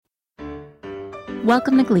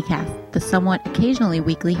Welcome to GleeCast, the somewhat occasionally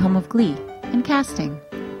weekly home of Glee and casting.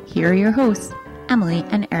 Here are your hosts, Emily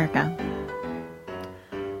and Erica.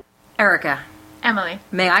 Erica, Emily,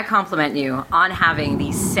 may I compliment you on having the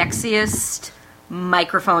sexiest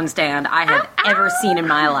microphone stand I have ever seen in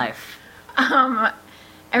my life.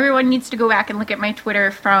 everyone needs to go back and look at my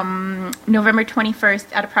Twitter from November 21st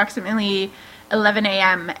at approximately 11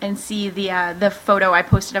 a.m. and see the photo I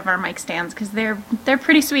posted of our mic stands, because they're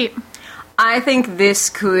pretty sweet. I think this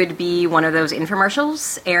could be one of those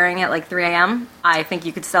infomercials airing at like 3 a.m. I think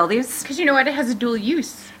you could sell these. Because you know what? It has a dual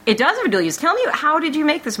use. It does have a dual use. Tell me, how did you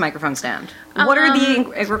make this microphone stand? What are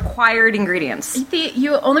the required ingredients?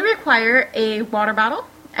 You only require a water bottle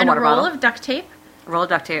and a roll of duct tape. Roll of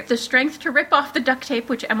duct tape. The strength to rip off the duct tape,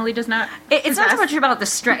 which Emily does not. It's not so much about the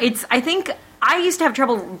strength. I think I used to have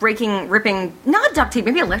trouble ripping, not duct tape,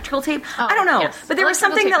 maybe electrical tape. I don't know. Yes. But there was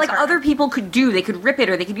something that like other people could do. They could rip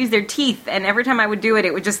it or they could use their teeth. And every time I would do it,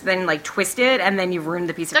 it would just then like twist it and then you ruined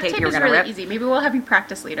the piece of tape you were going to rip. Duct tape is really easy. Maybe we'll have you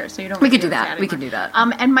practice later so you don't. We could do that. We could do that.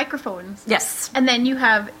 And microphones. Yes. And then you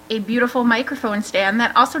have a beautiful microphone stand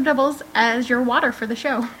that also doubles as your water for the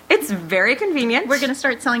show. It's very convenient. We're going to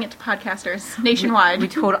start selling it to podcasters nationwide. We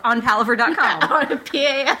told on Palaver.com. On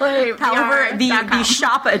PALA. Palaver, the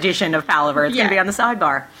shop edition of Palaver. It's going to be on the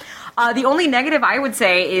sidebar. The only negative I would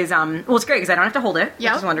say is, well, it's great because I don't have to hold it,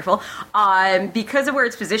 which is wonderful. Because of where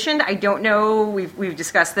it's positioned, I don't know, we've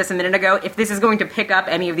discussed this a minute ago, if this is going to pick up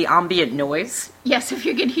any of the ambient noise. Yes, if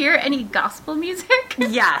you could hear any gospel music.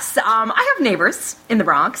 Yes. I have neighbors in the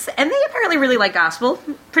Bronx, and they apparently really like gospel,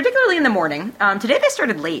 particularly in the morning. Today they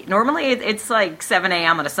started late. Normally it's like 7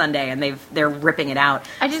 a.m. on a Sunday, and they're ripping it out.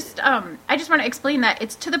 I just want to explain that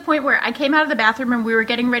it's to the point where I came out of the bathroom and we were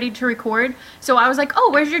getting ready to record, so I was like, oh,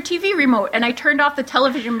 where's your TV remote? And I turned off the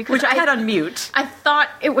television because which I had on mute. I thought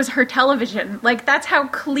it was her television. Like, that's how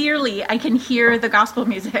clearly I can hear the gospel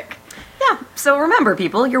music. Yeah, so remember,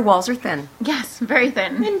 people, your walls are thin. Yes, very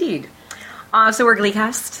thin. Indeed. So we're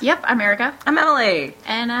GleeCast. Yep, I'm Erica. I'm Emily.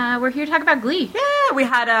 And we're here to talk about Glee. Yeah, we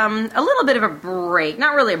had a little bit of a break.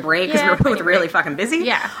 Not really a break, because we were both really fucking busy.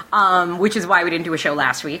 Yeah. Which is why we didn't do a show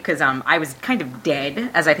last week, because I was kind of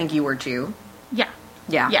dead, as I think you were too. Yeah.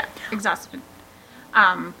 Yeah. Yeah, exhausted.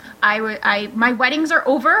 My weddings are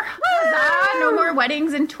over. No more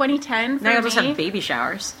weddings in 2010 for now you'll me. just have baby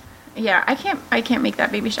showers. Yeah, I can't make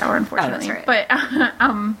that baby shower, unfortunately. Oh, that's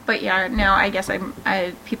right. But yeah, now I guess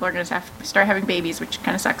people are going to have to start having babies, which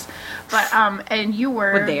kind of sucks. But and you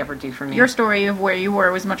were. What'd they ever do for me? Your story of where you were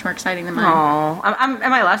was much more exciting than mine. Oh,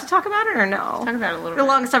 am I allowed to talk about it or no? Talk about it a little bit. The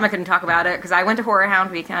longest time I couldn't talk about it because I went to Horror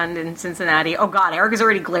Hound Weekend in Cincinnati. Oh God, Erica's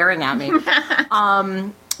already glaring at me.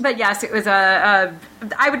 But yes, it was I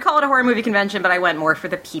would call it a horror movie convention, but I went more for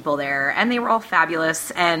the people there, and they were all fabulous,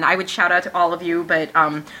 and I would shout out to all of you, but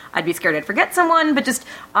I'd be scared I'd forget someone, but just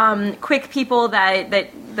quick people that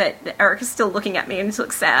Eric is still looking at me and she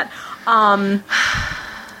looks sad.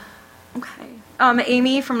 Okay.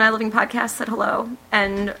 Amy from Night Living Podcast said hello,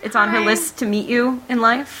 and it's on her list to meet you in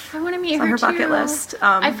life. I want to meet her on her too. bucket list.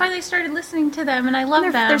 I finally started listening to them, and I love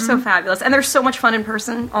them. They're so fabulous, and they're so much fun in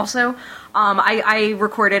person. Also, I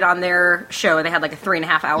recorded on their show. They had like a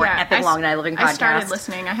 3.5-hour epic long Night Living podcast. I started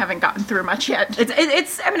listening. I haven't gotten through much yet.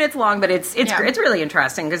 It's long, but it's really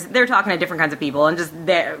interesting because they're talking to different kinds of people, and just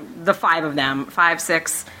the five of them, 5,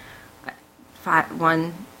 6, 5,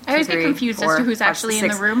 1. I always get confused as to who's actually in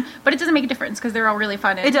the room, but it doesn't make a difference because they're all really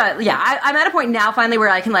fun. It does, yeah. I'm at a point now, finally, where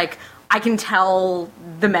I can tell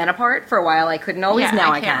the men apart. For a while, I couldn't always. Yeah,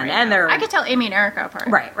 now I can, and I could tell Amy and Erica apart.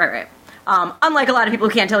 Right. Unlike a lot of people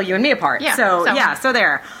who can't tell you and me apart. Yeah, so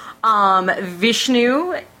there.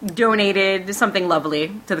 Vishnu donated something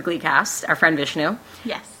lovely to the GleeCast. Our friend Vishnu.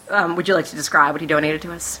 Yes. Would you like to describe what he donated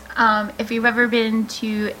to us? If you've ever been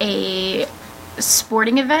to a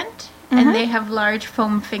sporting event. And they have large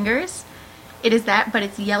foam fingers. It is that, but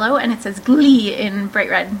it's yellow, and it says Glee in bright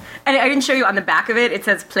red. And I didn't show you on the back of it. It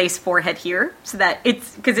says "Place forehead here," so that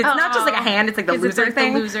it's because it's not just like a hand; it's like the loser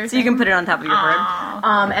thing. So you can put it on top of your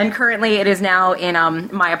forehead. And currently, it is now in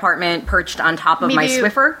my apartment, perched on top of my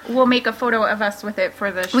Swiffer. We'll make a photo of us with it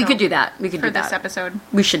for the show. We could do that. We could for do that this episode.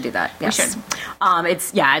 We should do that. Yes. We should.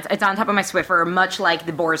 It's on top of my Swiffer, much like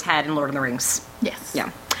the boar's head in Lord of the Rings. Yes.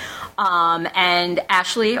 Yeah. And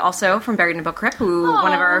Ashley, also from Buried in a Book Crypt,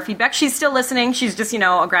 one of our feedback. She's still listening. She's just,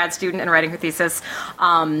 a grad student and writing her thesis.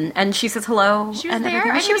 And she says hello. She was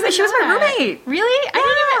there? She was my roommate. Really? Yeah.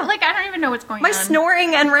 I don't even know what's going on. My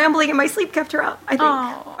snoring and rambling in my sleep kept her up, I think.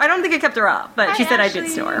 Oh. I don't think it kept her up, but she said Ashley. I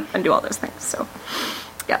did snore and do all those things, so...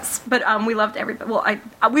 Yes, but we loved everybody. Well,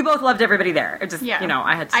 we both loved everybody there. It just,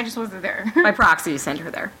 I just wasn't there. My proxy sent her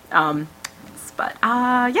there.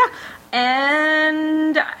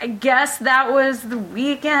 And I guess that was the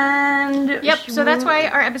weekend. Yep, so that's why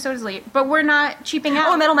our episode is late. But we're not cheaping out.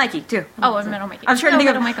 Oh, and Metal Mikey, too. Oh, and Metal Mikey. I'm trying to think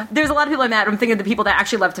Metal of... Mikey. There's a lot of people I met. I'm thinking of the people that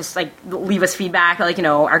actually love to, like, leave us feedback. Like, you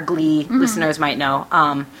know, our Glee listeners might know.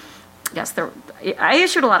 Yes, I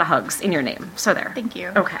issued a lot of hugs in your name. So there. Thank you.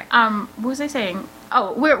 Okay. What was I saying?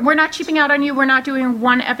 Oh, we're not cheaping out on you. We're not doing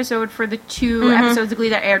one episode for the 2 episodes of Glee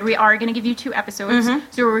that aired. We are going to give you 2 episodes.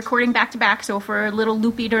 So we're recording back to back. So if we're a little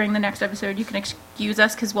loopy during the next episode, you can excuse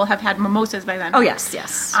us because we'll have had mimosas by then. Oh, yes,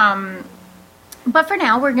 yes. But for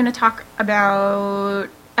now, we're going to talk about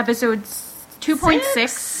episodes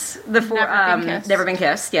 2.6. Never Been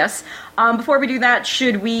Kissed, yes. Before we do that,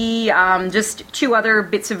 should we just 2 other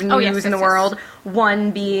bits of news in the world?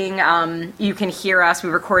 One being you can hear us.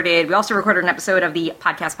 We also recorded an episode of the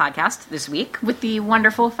podcast this week. With the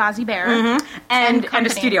wonderful Fozzie Bear. And a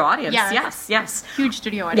studio audience. Yeah. Yes. Huge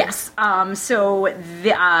studio audience. Yes. So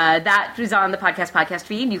that is on the podcast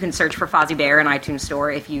feed. You can search for Fozzie Bear in iTunes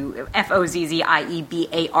Store if you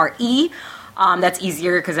FOZZIEBARE. That's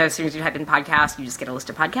easier because as soon as you type in podcast, you just get a list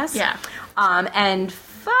of podcasts. Yeah. And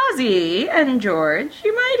Fozzie and George,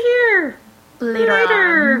 you might hear later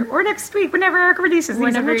on. Or next week, whenever Erica releases these.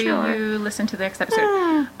 Whenever you listen to the next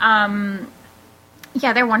episode.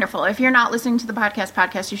 Yeah, they're wonderful. If you're not listening to the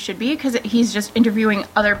podcast, you should be, because he's just interviewing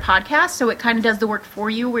other podcasts, so it kind of does the work for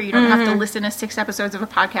you, where you don't have to listen to 6 episodes of a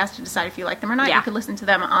podcast to decide if you like them or not. Yeah. You could listen to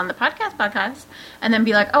them on the podcast, and then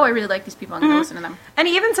be like, oh, I really like these people, I'm going to listen to them. And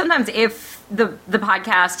even sometimes if the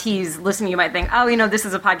podcast he's listening, you might think, oh, you know, this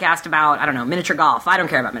is a podcast about, I don't know, miniature golf. I don't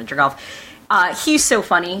care about miniature golf. He's so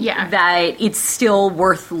funny that it's still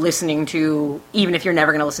worth listening to, even if you're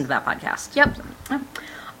never going to listen to that podcast. Yep.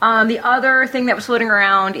 The other thing that was floating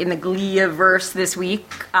around in the Glee-verse this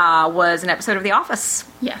week was an episode of The Office.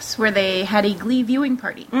 Yes, where they had a Glee viewing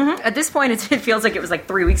party. At this point, it feels like it was like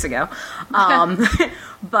 3 weeks ago.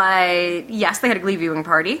 But yes, they had a Glee viewing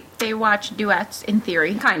party. They watched duets, in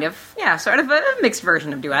theory. Kind of. Yeah, sort of a mixed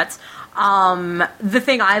version of duets. The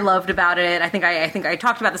thing I loved about it, I think I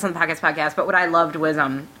talked about this on the podcast, but what I loved was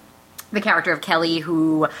the character of Kelly,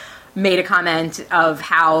 who made a comment of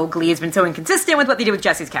how Glee has been so inconsistent with what they did with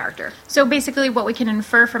Jesse's character. So basically what we can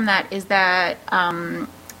infer from that is that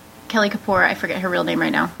Kelly Kapoor, I forget her real name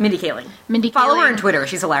right now. Mindy Kaling. Follow her on Twitter.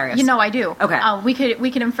 She's hilarious. You know I do. Okay. We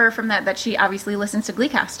could infer from that she obviously listens to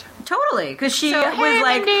Gleecast. Totally, because she was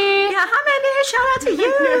like, Mindy. Yeah, hi Mindy, shout out to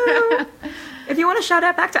you. If you want to shout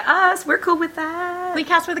out back to us, we're cool with that.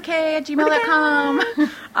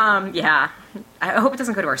 Gleecast@gmail.com. Yeah. I hope it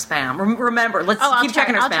doesn't go to our spam. Remember, let's keep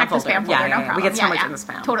checking our spam folder. No problem. We get so much in the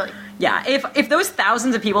spam. Totally. Yeah, if those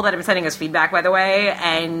thousands of people that have been sending us feedback, by the way,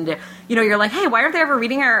 and you know, you're like, hey, why aren't they ever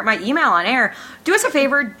reading my email on air? Do us a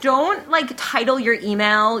favor, don't like title your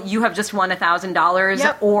email "You have just won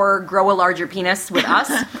 $1,000" or "Grow a larger penis with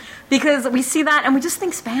us," because we see that and we just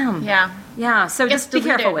think spam. Yeah. So just be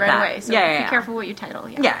careful with that. Away, so be careful what you title.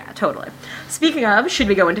 Yeah, totally. Speaking of, should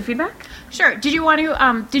we go into feedback? Sure. Did you want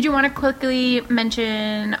to quickly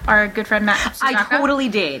mention our good friend Matt Suzaka? I totally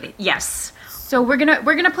did. Yes. So we're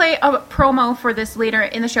gonna play a promo for this later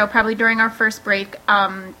in the show, probably during our first break.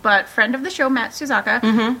 But friend of the show, Matt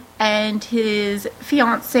Suzaka, and his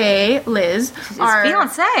fiancée Liz.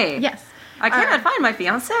 Fiancée? Yes. I cannot find my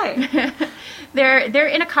fiancée. They're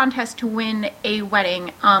in a contest to win a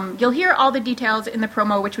wedding. You'll hear all the details in the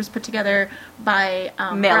promo, which was put together by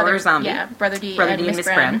Brother Zombie. Yeah, Brother D and Miss Miss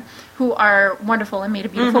Bren, who are wonderful and made a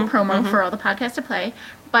beautiful promo for all the podcasts to play.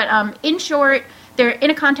 But in short, they're in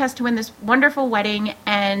a contest to win this wonderful wedding,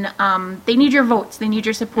 and they need your votes. They need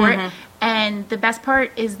your support. And the best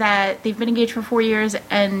part is that they've been engaged for 4 years,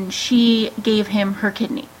 and she gave him her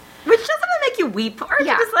kidney. Which doesn't make you weep? Or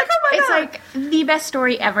yeah. Just like, oh my God. It's like the best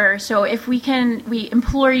story ever. So if we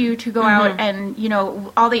implore you to go out and, you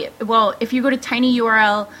know, if you go to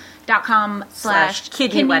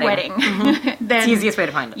tinyurl.com/kidney wedding, then it's the easiest way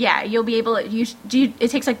to find it. Yeah, you'll be able to,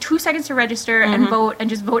 it takes like 2 seconds to register and vote, and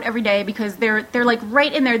just vote every day, because they're like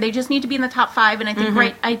right in there. They just need to be in the top 5, and I think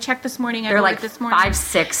I checked this morning. They're like this morning, 5,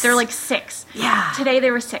 6. They're like 6. Yeah. Today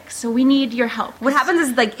they were 6. So we need your help. What happens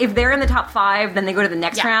is, like, if they're in the top 5, then they go to the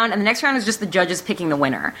next round, and the next round is just the judges picking the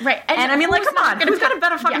winner. Right. And I mean, like, come on, who's got a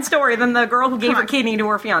better fucking story than the girl who gave her kidney to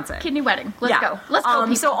her fiance? Kidney wedding. Let's go. Let's go.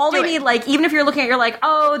 People. So all they need, like, even if you're looking at, you're like,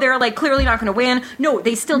 oh, they're like clearly not going to win. No,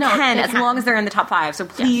 they still can, as long as they're in the top 5. So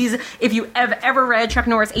please, if you have ever read Chuck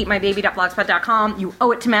Norris Ate My Baby.blogspot.com, you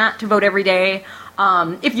owe it to Matt to vote every day.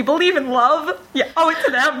 If you believe in love, you owe it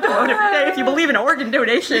to them to vote every day. If you believe in organ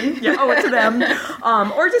donation, you owe it to them.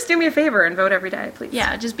 Or just do me a favor and vote every day, please.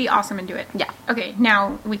 Yeah, just be awesome and do it. Yeah. Okay,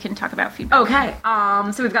 now we can talk about feedback. Okay,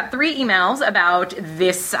 so we've got 3 emails about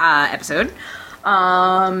this episode.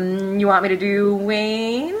 You want me to do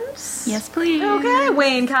Wayne's? Yes, please. Okay,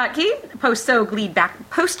 Wayne Kotke, post-show Gleed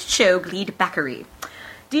Backery.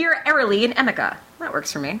 Dear Erilee and Emeka. That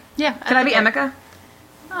works for me. Yeah. Can I be Emeka?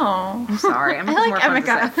 Oh. I'm sorry. I like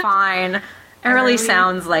Emeka. Fine. Erilee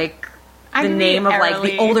sounds like the name of, like,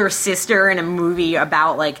 the older sister in a movie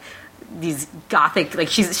about, like, these gothic, like,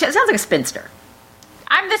 she sounds like a spinster.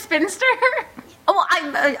 I'm the spinster?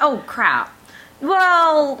 Oh, crap.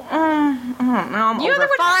 Well, I'm You're older. the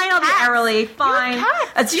one Fine, I'll be cats. Erilee. Fine. You have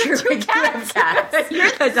cats. That's You true. have 2 cats.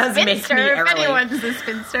 That does make me Spinster, if Erilee. anyone's the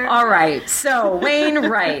spinster. All right, so Wayne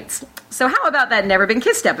writes, so how about that Never Been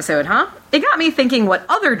Kissed episode, huh? It got me thinking what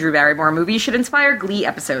other Drew Barrymore movies should inspire Glee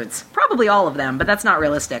episodes. Probably all of them, but that's not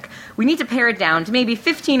realistic. We need to pare it down to maybe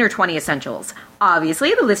 15 or 20 essentials.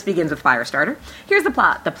 Obviously, the list begins with Firestarter. Here's the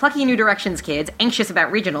plot. The plucky New Directions kids, anxious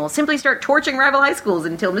about regionals, simply start torching rival high schools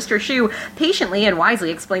until Mr. Shu patiently and wisely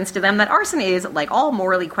explains to them that arson is, like all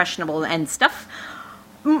morally questionable and stuff,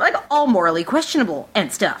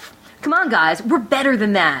 Come on, guys, we're better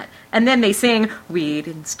than that. And then they sing, we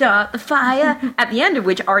didn't start the fire, at the end of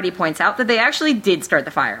which Artie points out that they actually did start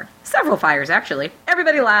the fire. Several fires, actually.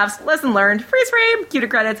 Everybody laughs, lesson learned, freeze frame, cue to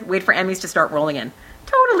credits, wait for Emmys to start rolling in.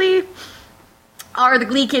 Totally. Are the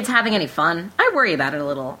Glee kids having any fun? I worry about it a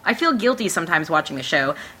little. I feel guilty sometimes watching the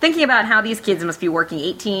show, thinking about how these kids must be working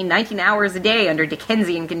 18, 19 hours a day under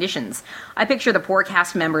Dickensian conditions. I picture the poor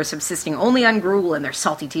cast members subsisting only on gruel and their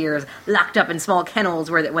salty tears, locked up in small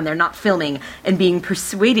kennels when they're not filming, and being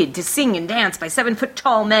persuaded to sing and dance by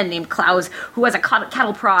 7-foot-tall men named Klaus, who has a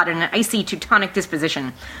cattle prod and an icy Teutonic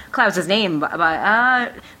disposition. Klaus's name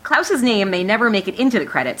may never make it into the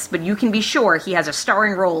credits, but you can be sure he has a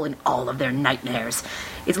starring role in all of their nightmares.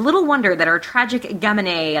 It's little wonder that our tragic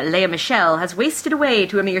gamine, Lea Michele, has wasted away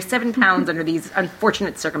to a mere 7 pounds under these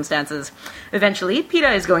unfortunate circumstances. Eventually,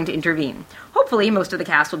 PETA is going to intervene. Hopefully, most of the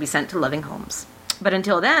cast will be sent to loving homes. But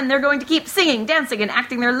until then, they're going to keep singing, dancing, and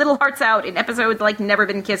acting their little hearts out in episodes like Never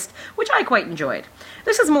Been Kissed, which I quite enjoyed.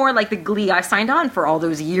 This is more like the Glee I signed on for all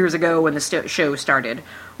those years ago when the show started.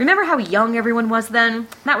 Remember how young everyone was then?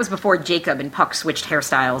 That was before Jacob and Puck switched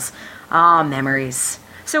hairstyles. Ah, memories.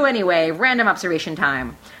 So anyway, random observation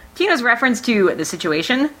time. Tina's reference to The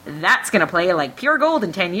Situation, that's going to play like pure gold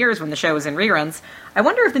in 10 years when the show is in reruns. I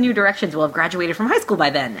wonder if the New Directions will have graduated from high school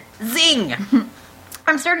by then. Zing!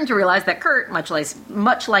 I'm starting to realize that Kurt, much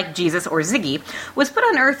like Jesus or Ziggy, was put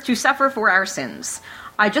on Earth to suffer for our sins.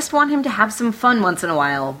 I just want him to have some fun once in a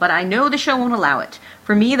while, but I know the show won't allow it.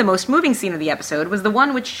 For me, the most moving scene of the episode was the one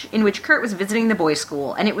in which Kurt was visiting the boys'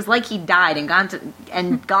 school, and it was like he died and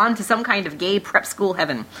gone to some kind of gay prep school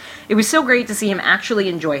heaven. It was so great to see him actually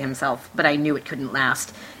enjoy himself, but I knew it couldn't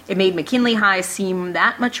last. It made McKinley High seem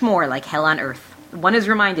that much more like hell on earth. One is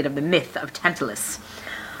reminded of the myth of Tantalus.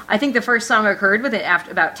 I think the first song occurred with it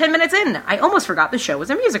after about 10 minutes in. I almost forgot the show was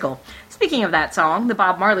a musical. Speaking of that song, the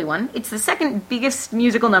Bob Marley one, it's the second biggest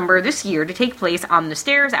musical number this year to take place on the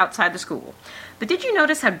stairs outside the school. But did you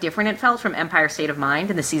notice how different it felt from Empire State of Mind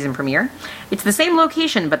in the season premiere? It's the same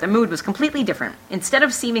location, but the mood was completely different. Instead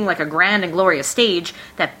of seeming like a grand and glorious stage,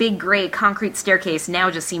 that big gray concrete staircase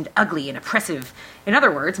now just seemed ugly and oppressive. In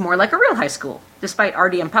other words, more like a real high school, despite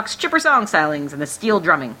Artie and Puck's chipper song stylings and the steel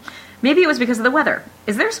drumming. Maybe it was because of the weather.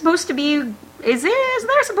 Is there supposed to be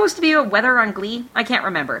a weather on Glee? I can't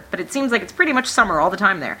remember, but it seems like it's pretty much summer all the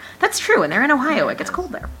time there. That's true, and they're in Ohio. It gets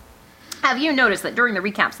cold there. Have you noticed that during the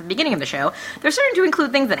recaps at the beginning of the show, they're starting to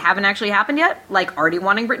include things that haven't actually happened yet? Like Artie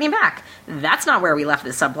wanting Brittany back. That's not where we left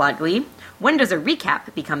this subplot, Glee. When does a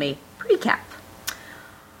recap become a precap?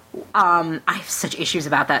 I have such issues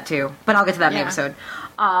about that, too. But I'll get to that in the episode.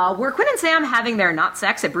 Were Quinn and Sam having their not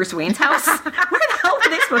sex at Bruce Wayne's house? Where the hell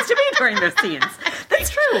were they supposed to be during those scenes? That's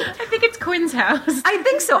true. I think it's Quinn's house. I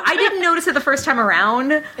think so. I didn't notice it the first time around.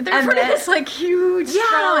 They're in front of this, like, huge,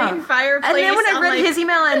 sprawling fireplace. And then when I read his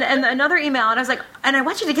email and another email, and I was like, and I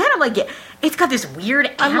watched it again, I'm like, it's got this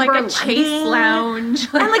weird amber like a lighting. Chase lounge.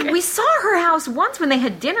 And, like, we saw her house once when they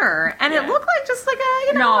had dinner, and it looked like just like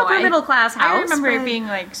a, upper middle class house. I remember it being,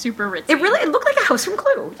 like, super ritzy. It looked like a house from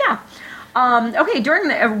Clue, yeah.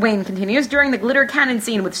 Wayne continues, during the glitter cannon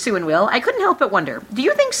scene with Sue and Will, I couldn't help but wonder, do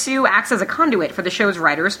you think Sue acts as a conduit for the show's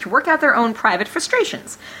writers to work out their own private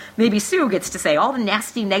frustrations? Maybe Sue gets to say all the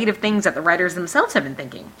nasty, negative things that the writers themselves have been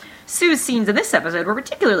thinking. Sue's scenes in this episode were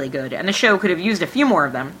particularly good, and the show could have used a few more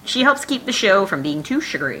of them. She helps keep the show from being too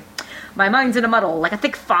sugary. My mind's in a muddle, like a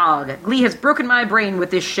thick fog. Glee has broken my brain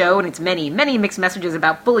with this show and its many, many mixed messages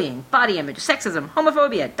about bullying, body image, sexism,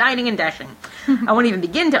 homophobia, dining and dashing. I won't even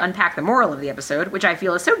begin to unpack the moral of the episode, which I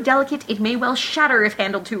feel is so delicate it may well shatter if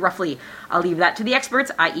handled too roughly. I'll leave that to the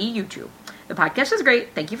experts, i.e. you two. The podcast is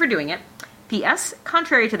great. Thank you for doing it. P.S.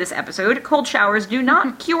 Contrary to this episode, cold showers do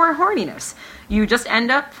not cure horniness. You just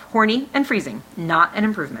end up horny and freezing. Not an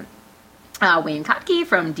improvement. Wayne Kotke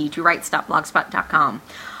from d2write.blogspot.com.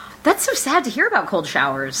 That's so sad to hear about cold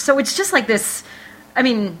showers. So it's just like this, I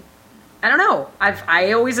mean, I don't know.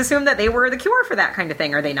 I always assumed that they were the cure for that kind of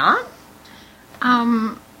thing. Are they not?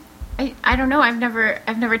 I don't know. I've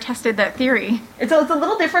never tested that theory. It's a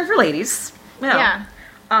little different for ladies. You know.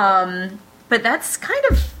 Yeah. But that's kind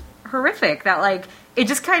of horrific that, like, it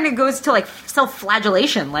just kind of goes to, like,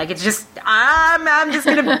 self-flagellation. Like, it's just, I'm just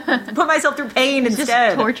going to put myself through pain instead.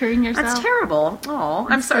 Just torturing yourself. That's terrible. Oh,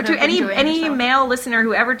 I'm sorry. Instead To of enjoying any yourself. male listener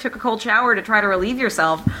who ever took a cold shower to try to relieve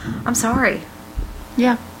yourself, I'm sorry.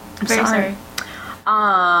 Yeah. I'm Very sorry.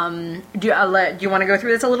 Do you want to go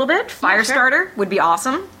through this a little bit? Firestarter would be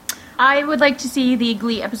awesome. I would like to see the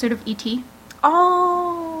Glee episode of E.T.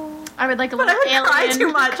 Oh. I would like a But little I would cry alien.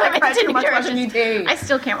 too much. I cry too much Directions. watching E.T. I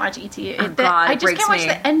still can't watch E.T. Oh, God, I it just breaks can't watch me.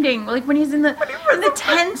 the ending. Like when he's in the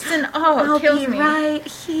tents and I'll it kills be me. right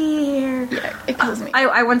here. Yeah, it kills me.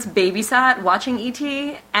 I once babysat watching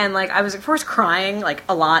E.T. and, like, I was at first crying, like,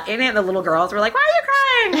 a lot in it, and the little girls were like, why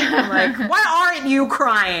are you crying? I'm like, why aren't you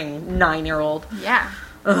crying, 9-year-old? Yeah.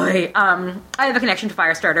 Ugh. I have a connection to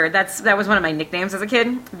Firestarter. That was one of my nicknames as a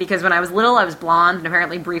kid, because when I was little, I was blonde and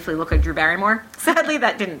apparently briefly looked like Drew Barrymore. Sadly,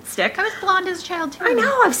 that didn't stick. I was blonde as a child too. I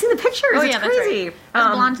know, I've seen the pictures. Oh It's yeah, that's crazy. right. I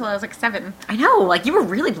was blonde till I was like 7. I know, like, you were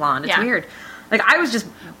really blonde. It's Yeah. weird. Like, I was just...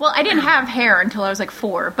 Well, I didn't have hair until I was like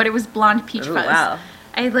 4, but it was blonde peach Ooh, fuzz. wow.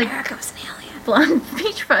 I had like Erica was an alien. blonde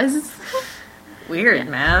peach fuzz. Weird,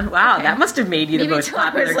 man. Wow, Okay. that must have made you the Maybe most till I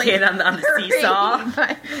popular was, like, kid on the 3, seesaw.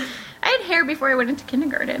 But I had hair before I went into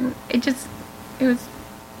kindergarten.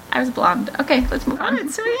 I was blonde. Okay, let's move on. Alright,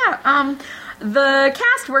 so yeah, the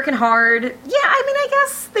cast working hard. Yeah, I mean, I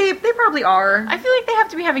guess they probably are. I feel like they have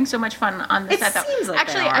to be having so much fun on the It set. Though. seems like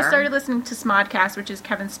Actually, they I are. started listening to Smodcast, which is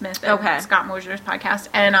Kevin Smith and Okay. Scott Mosier's podcast,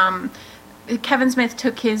 and Kevin Smith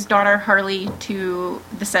took his daughter Harley to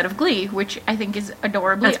the set of Glee, which I think is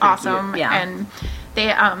adorably That's pretty awesome. cute, yeah. And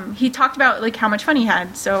they he talked about like how much fun he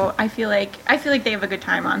had. So I feel like they have a good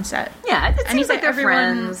time on set. Yeah, it And he seems said like they're everyone,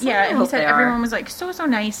 friends. yeah, I and he hope said they are. everyone was like so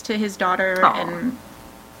nice to his daughter, Aw. and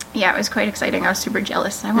yeah, it was quite exciting. I was super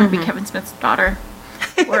jealous. I want Mm-hmm. to be Kevin Smith's daughter,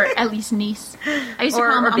 or at least niece. I used to Or-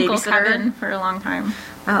 call him or Uncle babysitter. Kevin for a long time.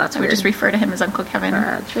 Oh, that's I would weird. just refer to him as Uncle Kevin.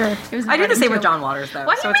 Sure. It was a I do the running same with joke. John Waters, though.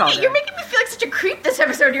 Why so do it's all you're good. making me feel like such a creep this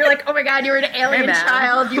episode. You're like, oh my god, you're an alien man.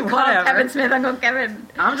 child. You call Whatever. Kevin Smith Uncle Kevin.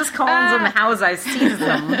 I'm just calling them how I see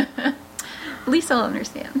them. Lisa will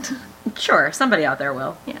understand. Sure, somebody out there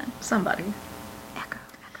will. Yeah. Somebody. Echo.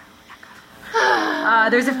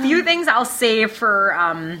 There's a few things I'll save for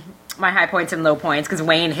my high points and low points, because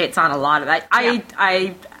Wayne hits on a lot of that. Yeah.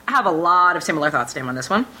 I have a lot of similar thoughts to him on this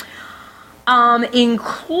one.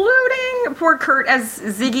 Including poor Kurt as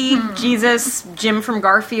Ziggy, Jesus, Jim from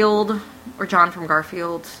Garfield, or John from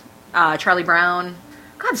Garfield, Charlie Brown.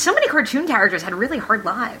 God, so many cartoon characters had really hard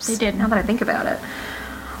lives. They did. Now that I think about it.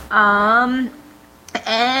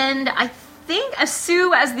 And I think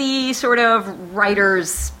Sue as the sort of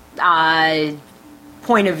writer's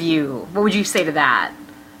point of view. What would you say to that?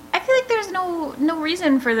 I feel like there's no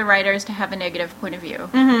reason for the writers to have a negative point of view.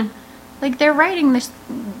 Mm-hmm. Like they're writing this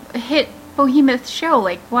hit behemoth show.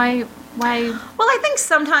 Like why? Well, I think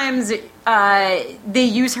sometimes they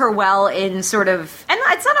use her well in sort of, and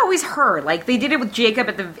it's not always her. Like they did it with Jacob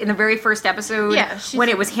in the very first episode, Yeah, she's when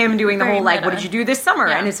it was him doing the very whole like, meta. "What did you do this summer?"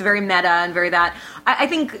 Yeah. And it's very meta and very that. I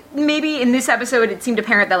think maybe in this episode it seemed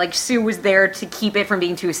apparent that like Sue was there to keep it from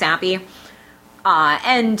being too sappy,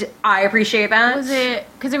 and I appreciate that. Was it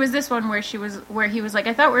because it was this one where he was like,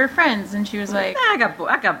 I thought we were friends, and she was like, I got bored.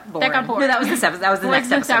 That got boring. No, that was this episode. That was the Was next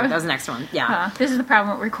this- episode. That was the next one. Yeah. this is the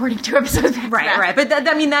problem with recording 2 episodes back to Right, back. right. But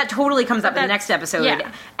that totally comes up in the that's- next episode.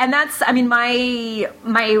 yeah. And that's, I mean, my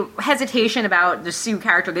hesitation about the Sue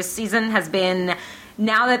character this season has been,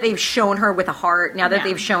 now that they've shown her with a heart, now that Yeah.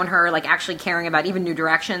 they've shown her, like, actually caring about even New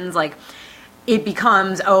Directions, like, it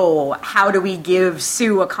becomes, oh, how do we give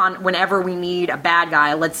Sue whenever we need a bad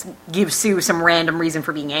guy, let's give Sue some random reason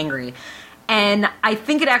for being angry. And I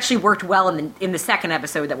think it actually worked well in the second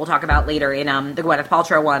episode that we'll talk about later in the Gwyneth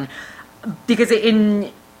Paltrow one, because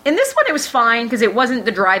in this one it was fine because it wasn't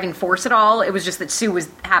the driving force at all. It was just that Sue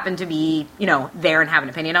happened to be there and have an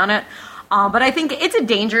opinion on it. But I think it's a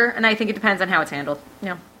danger, and I think it depends on how it's handled.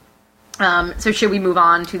 Yeah. So should we move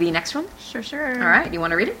on to the next one? Sure. All right. You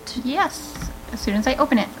want to read it? Yes, as soon as I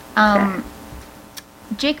open it. Okay.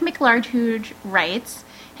 Jake McLarge writes,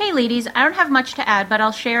 "Hey ladies, I don't have much to add, but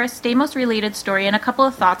I'll share a Stamos-related story and a couple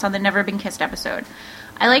of thoughts on the Never Been Kissed episode.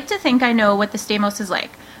 I like to think I know what the Stamos is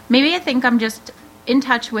like. Maybe I think I'm just in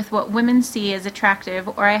touch with what women see as attractive,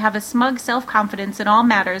 or I have a smug self-confidence in all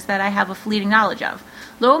matters that I have a fleeting knowledge of.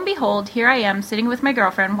 Lo and behold, here I am sitting with my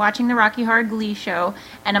girlfriend watching the Rocky Horror Glee show,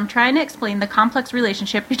 and I'm trying to explain the complex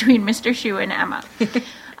relationship between Mr. Shu and Emma.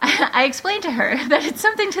 I explained to her that it's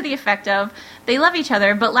something to the effect of, they love each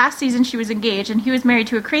other, but last season she was engaged and he was married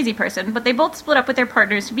to a crazy person, but they both split up with their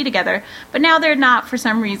partners to be together, but now they're not for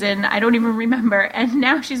some reason, I don't even remember, and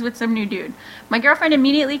now she's with some new dude. My girlfriend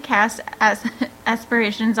immediately casts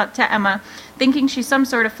aspirations up to Emma, thinking she's some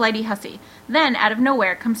sort of flighty hussy. Then, out of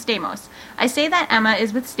nowhere, comes Stamos. I say that Emma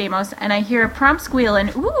is with Stamos, and I hear a prompt squeal and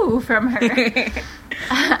ooh from her.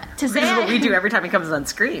 This is what we do every time he comes on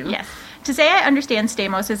screen. Yes. To say I understand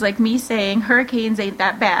Stamos is like me saying hurricanes ain't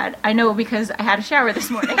that bad. I know because I had a shower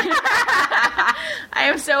this morning. I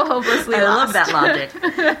am so hopelessly lost. I love that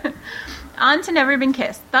logic. On to Never Been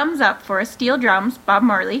Kissed. Thumbs up for steel drums, Bob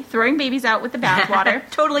Marley, throwing babies out with the bathwater.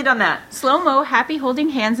 Totally done that. Slow-mo, happy holding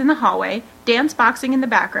hands in the hallway, dance boxing in the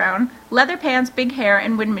background, leather pants, big hair,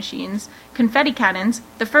 and wind machines, confetti cannons,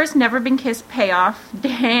 the first Never Been Kissed payoff.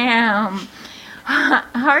 Damn.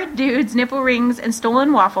 Hard dudes, nipple rings, and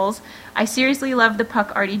stolen waffles. I seriously love the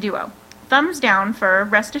Puck Artie duo. Thumbs down for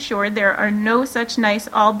rest assured there are no such nice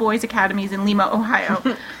all-boys academies in Lima, Ohio,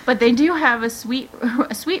 but they do have a sweet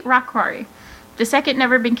rock quarry. The second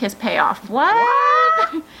Never Been Kissed payoff.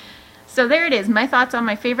 What? So there it is, my thoughts on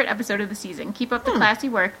my favorite episode of the season. Keep up the classy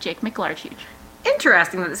work, Jake McLarge.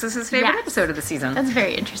 Interesting that this is his favorite Yes. episode of the season. That's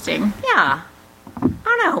very interesting. Yeah. I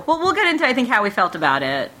don't know. Well, we'll get into, I think, how we felt about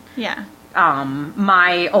it. Yeah.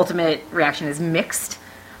 My ultimate reaction is mixed.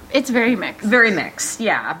 It's very mixed. Very mixed,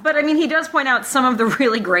 yeah. But, I mean, he does point out some of the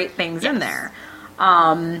really great things in there.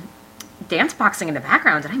 Dance boxing in the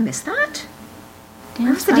background. Did I miss that?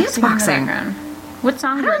 Where's the dance boxing? What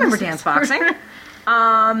song? I don't remember dance boxing.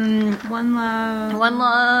 One Love. One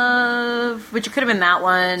Love, which could have been that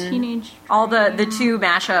one. Teenage All the two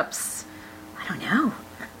mashups. I don't know.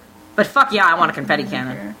 But fuck yeah, I want a confetti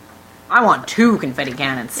cannon. I want 2 confetti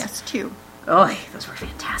cannons. Yes, 2. Oh, those were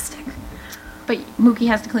fantastic. But Mookie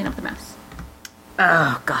has to clean up the mess.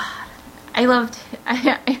 Oh, God. I loved...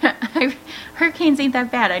 hurricanes ain't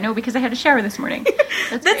that bad. I know because I had a shower this morning.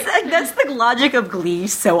 That's the logic of Glee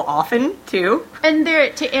so often, too. And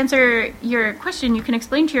to answer your question, you can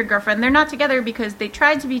explain to your girlfriend they're not together because they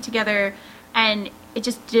tried to be together and it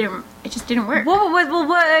just didn't work.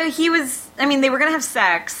 Well, he was... I mean, they were going to have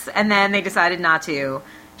sex, and then they decided not to.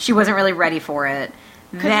 She wasn't really ready for it.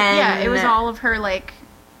 Then... Yeah, it was all of her, like...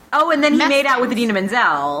 Oh, and then he made out things. with Idina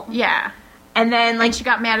Menzel. Yeah. And then, like... And she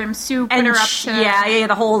got mad at him, Sue put her up to... Yeah,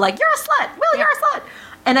 the whole, like, you're a slut! Will, you're a slut!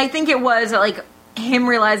 And I think it was, like, him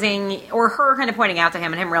realizing, or her kind of pointing out to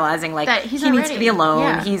him, and him realizing, like, that he needs to be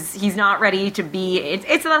alone. Yeah. He's not ready to be...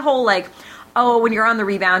 It's that whole, like... Oh, when you're on the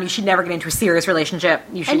rebound, you should never get into a serious relationship.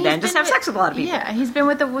 You should then just have sex with a lot of people. Yeah, he's been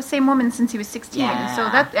with the same woman since he was 16. Yeah. So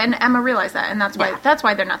and Emma realized that, and that's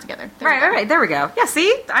why they're not together. Right. There we go. Yeah,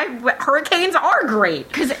 see, hurricanes are great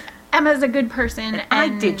because Emma's a good person. And I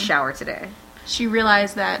did shower today. She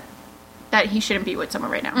realized that he shouldn't be with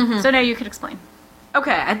someone right now. Mm-hmm. So now you could explain.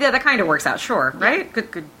 Okay, that kind of works out. Sure, right? Yeah.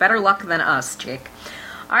 Good. Better luck than us, Jake.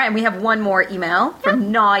 All right, and we have one more email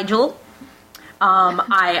from Nigel.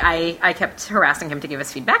 I kept harassing him to give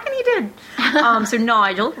us feedback, and he did. So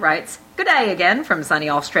Nigel writes, "Good day again from sunny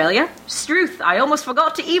Australia. Struth, I almost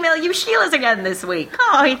forgot to email you Sheila's again this week."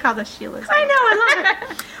 Oh, he called us Sheila's. I know, I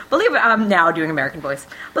love it. I'm now doing American voice.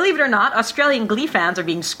 Believe it or not, Australian Glee fans are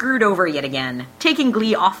being screwed over yet again. Taking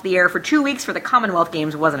Glee off the air for 2 weeks for the Commonwealth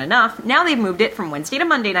Games wasn't enough. Now they've moved it from Wednesday to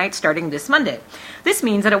Monday night starting this Monday. This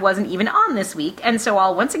means that it wasn't even on this week, and so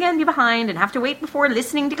I'll once again be behind and have to wait before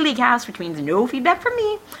listening to GleeCast, which means no feedback from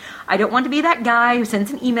me. I don't want to be that guy who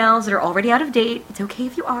sends in emails that are already out of date. It's okay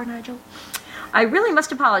if you are, Nigel. I really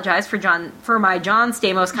must apologize for my John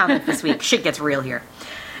Stamos comment this week. Shit gets real here.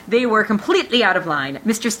 They were completely out of line.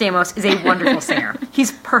 Mr. Stamos is a wonderful singer.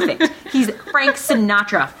 He's perfect. He's Frank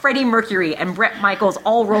Sinatra, Freddie Mercury, and Bret Michaels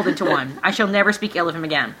all rolled into one. I shall never speak ill of him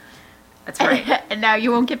again. That's right. And now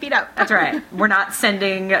you won't get beat up. That's right. We're not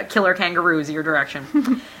sending killer kangaroos your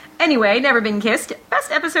direction. Anyway, Never Been Kissed.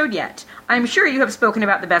 Best episode yet. I'm sure you have spoken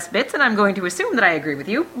about the best bits, and I'm going to assume that I agree with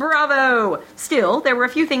you. Bravo! Still, there were a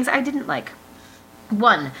few things I didn't like.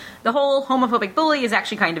 1. The whole homophobic bully is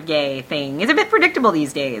actually kind of gay thing is a bit predictable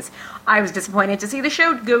these days. I was disappointed to see the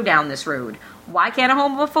show go down this road. Why can't a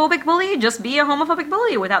homophobic bully just be a homophobic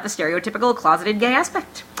bully without the stereotypical closeted gay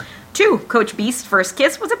aspect? 2. Coach Beast's first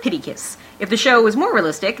kiss was a pity kiss. If the show was more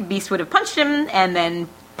realistic, Beast would have punched him and then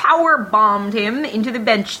power bombed him into the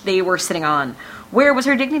bench they were sitting on. Where was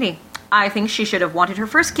her dignity? I think she should have wanted her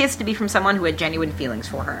first kiss to be from someone who had genuine feelings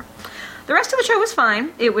for her. The rest of the show was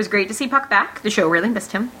fine. It was great to see Puck back. The show really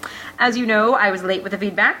missed him. As you know, I was late with the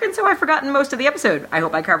feedback, and so I've forgotten most of the episode. I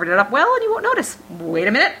hope I covered it up well, and you won't notice. Wait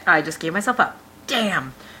a minute, I just gave myself up.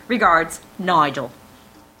 Damn. Regards, Nigel.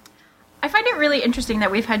 I find it really interesting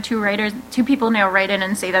that we've had two people now write in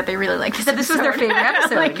and say that they really like this That this was their favorite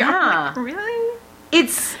episode. Like, yeah. Really?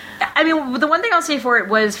 The one thing I'll say for it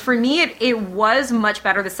was, for me, it was much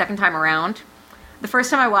better the second time around. The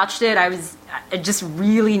first time I watched it,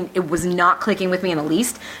 it was not clicking with me in the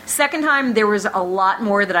least. Second time, there was a lot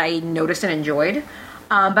more that I noticed and enjoyed.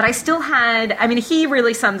 But I still had, he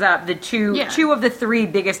really sums up the two of the three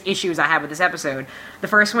biggest issues I had with this episode. The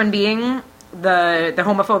first one being the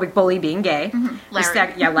homophobic bully being gay.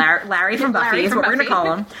 Larry. Larry from Buffy is what we're going to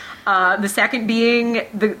call him. The second being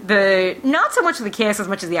the not so much the kiss as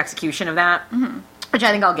much as the execution of that. Mm-hmm. Which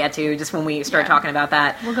I think I'll get to just when we start talking about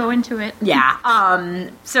that. We'll go into it. Yeah.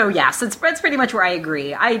 So that's pretty much where I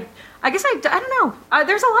agree. I guess I don't know.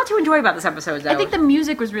 There's a lot to enjoy about this episode, though. I think the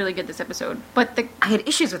music was really good this episode, but I had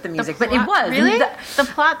issues with the music, but it was. Really? The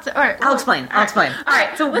plot... All right. I'll explain. All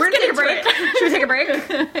right, so we're going to take a break. Should we take a break?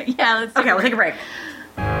 Yeah, let's Okay, we'll take a break.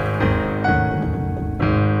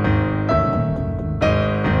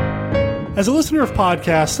 As a listener of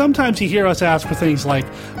podcasts, sometimes you hear us ask for things like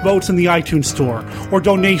votes in the iTunes store, or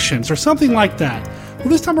donations, or something like that. Well,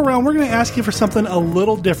 this time around, we're going to ask you for something a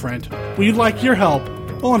little different. We'd like your help,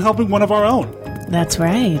 in helping one of our own. That's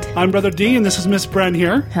right. I'm Brother D, and this is Miss Bren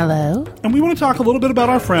here. Hello. And we want to talk a little bit about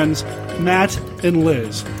our friends, Matt and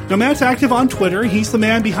Liz. Now, Matt's active on Twitter. He's the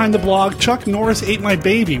man behind the blog Chuck Norris Ate My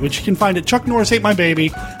Baby, which you can find at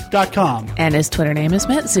chucknorrisatemybaby.com. And his Twitter name is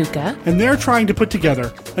Matt Zuka. And they're trying to put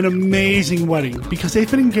together an amazing wedding because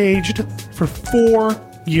they've been engaged for 4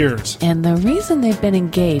 years. And the reason they've been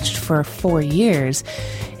engaged for 4 years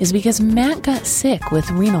is because Matt got sick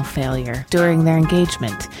with renal failure during their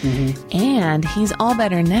engagement. Mm-hmm. And he's all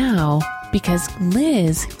better now because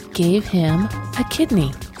Liz gave him a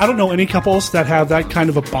kidney. I don't know any couples that have that kind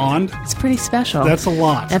of a bond. It's pretty special. That's a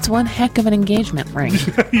lot. That's one heck of an engagement ring.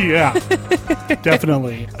 Yeah,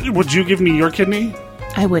 definitely. Would you give me your kidney?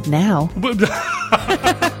 I would now.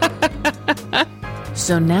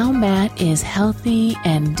 So now Matt is healthy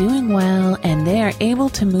and doing well, and they are able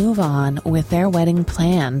to move on with their wedding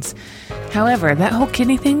plans. However, that whole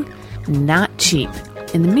kidney thing, not cheap.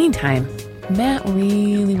 In the meantime, Matt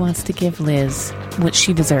really wants to give Liz what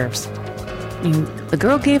she deserves. The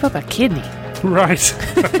girl gave up a kidney. Right.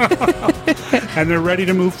 And they're ready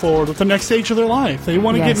to move forward with the next stage of their life. They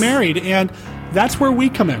want to get married, and that's where we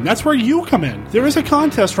come in. That's where you come in. There is a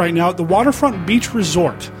contest right now at the Waterfront Beach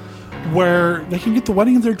Resort where they can get the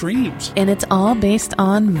wedding of their dreams. And it's all based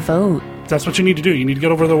on vote. That's what you need to do. You need to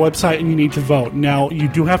get over to their website and you need to vote. Now, you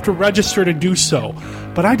do have to register to do so,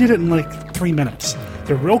 but I did it in like 3 minutes.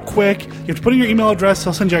 They're real quick. You have to put in your email address.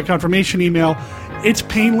 They'll send you a confirmation email. It's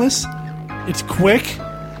painless. It's quick.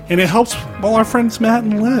 And it helps all our friends Matt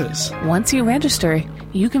and Liz. Once you register,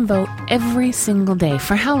 you can vote every single day.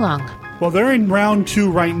 For how long? Well, they're in round 2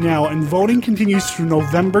 right now, and voting continues through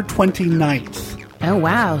November 29th. Oh,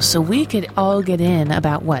 wow. So we could all get in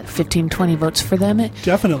about, 15, 20 votes for them?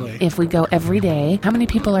 Definitely. If we go every day. How many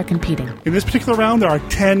people are competing? In this particular round, there are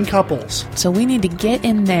 10 couples. So we need to get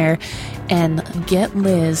in there and get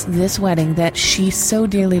Liz this wedding that she so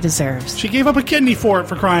dearly deserves. She gave up a kidney for it,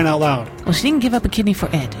 for crying out loud. Well, she didn't give up a kidney for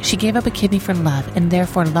it. She gave up a kidney for love, and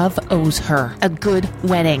therefore love owes her a good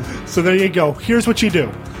wedding. So there you go. Here's what you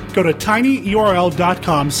do. Go to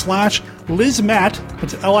tinyurl.com/LizMatt,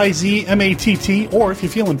 that's LIZMATT, or if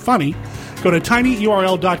you're feeling funny, go to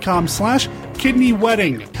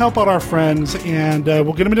tinyurl.com/kidneywedding. Help out our friends, and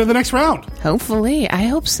we'll get them into the next round. Hopefully. I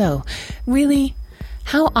hope so. Really,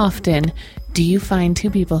 how often do you find two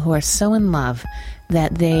people who are so in love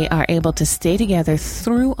that they are able to stay together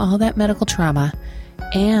through all that medical trauma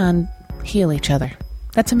and heal each other?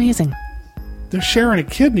 That's amazing. They're sharing a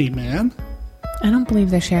kidney, man. I don't believe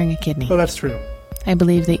they're sharing a kidney. Oh, that's true. I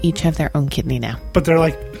believe they each have their own kidney now. But they're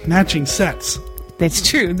like matching sets. That's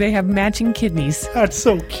true. They have matching kidneys. That's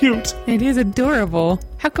so cute. It is adorable.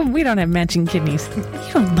 How come we don't have matching kidneys? You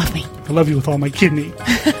don't love me. I love you with all my kidney.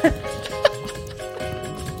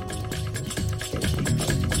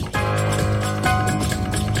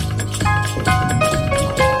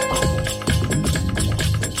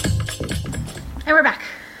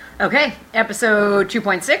 Okay, episode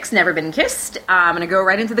 2.6, Never Been Kissed. I'm going to go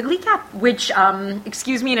right into the Glee cap, which,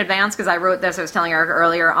 excuse me in advance, because I wrote this, I was telling Erica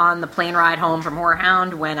earlier, on the plane ride home from Horror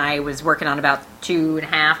Hound when I was working on about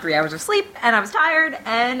 2.5, 3 hours of sleep, and I was tired,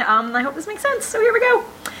 and I hope this makes sense, so here we go.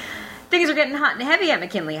 Things are getting hot and heavy at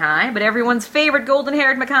McKinley High, but everyone's favorite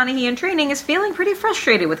golden-haired McConaughey in training is feeling pretty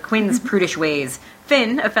frustrated with Quinn's prudish ways.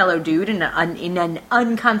 Finn, a fellow dude in an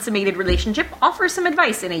unconsummated relationship, offers some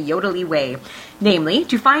advice in a yodely way, namely,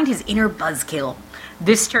 to find his inner buzzkill.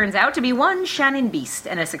 This turns out to be one Shannon Beast,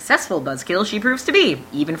 and a successful buzzkill she proves to be,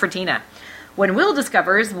 even for Tina. When Will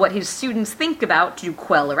discovers what his students think about to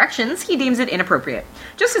quell erections, he deems it inappropriate.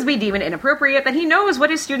 Just as we deem it inappropriate that he knows what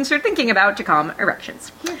his students are thinking about to calm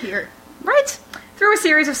erections. Here, here. Right. Through a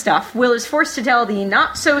series of stuff, Will is forced to tell the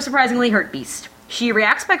not-so-surprisingly hurt Beast. She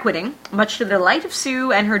reacts by quitting, much to the delight of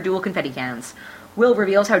Sue and her dual confetti cans. Will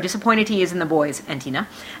reveals how disappointed he is in the boys, and Tina,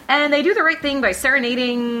 and they do the right thing by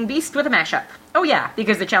serenading Beast with a mashup. Oh yeah,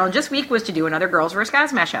 because the challenge this week was to do another Girls vs.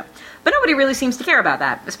 Guys mashup. But nobody really seems to care about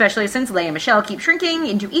that, especially since Leia and Michelle keep shrinking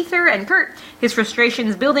into ether, and Kurt, his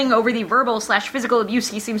frustrations building over the verbal/physical abuse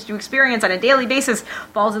he seems to experience on a daily basis,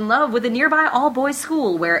 falls in love with a nearby all-boys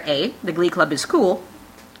school where A, the Glee Club is cool,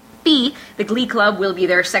 B, the Glee Club will be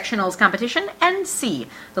their sectionals competition, and C,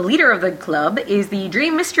 the leader of the club is the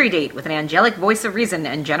dream mystery date with an angelic voice of reason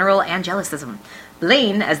and general angelicism.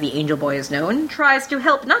 Blaine, as the Angel Boy is known, tries to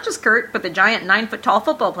help not just Kurt, but the giant 9-foot-tall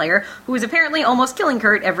football player who is apparently almost killing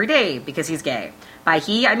Kurt every day because he's gay. By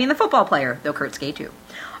he, I mean the football player, though Kurt's gay too.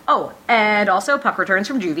 Oh, and also Puck returns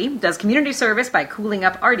from juvie, does community service by cooling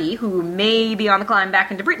up Artie, who may be on the climb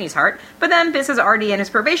back into Brittany's heart, but then pisses Artie and his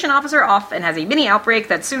probation officer off and has a mini outbreak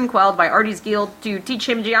that's soon quelled by Artie's guild to teach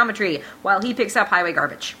him geometry while he picks up highway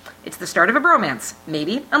garbage. It's the start of a bromance,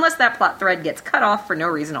 maybe, unless that plot thread gets cut off for no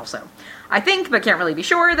reason also. I think, but can't really be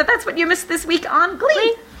sure, that that's what you missed this week on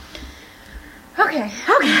Glee. Okay.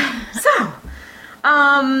 Okay, so,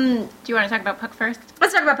 Do you want to talk about Puck first?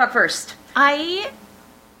 let's talk about Puck first.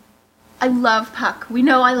 I love Puck. We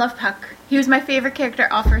know I love Puck. He was my favorite character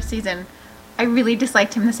all first season. I really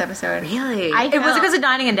disliked him this episode. Really? I It was felt- because of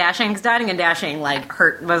Dining and Dashing, because Dining and Dashing,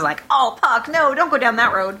 was like, oh, Puck, no, don't go down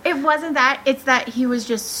that road. It wasn't that. It's that he was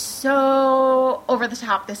just so over the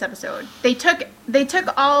top this episode. They took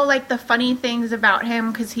all like the funny things about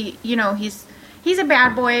him because he's a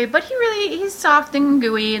bad boy, but he's soft and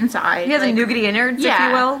gooey inside. He has a nougaty innards, if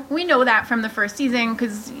you will. We know that from the first season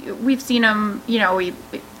because we've seen him.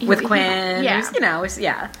 With Quinn. Yeah.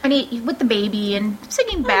 Yeah. And he with the baby and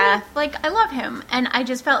singing Beth. Like, I love him. And I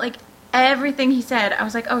just felt like everything he said, I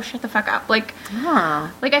was like, oh, shut the fuck up. Like,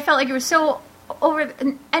 like I felt like it was so over,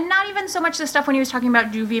 and not even so much the stuff when he was talking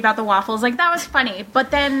about juvie, about the waffles. Like, that was funny. But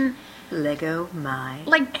then, Lego my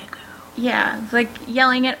like, ego. yeah, like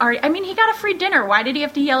yelling at Artie. I mean, he got a free dinner. Why did he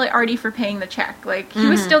have to yell at Artie for paying the check? Like, he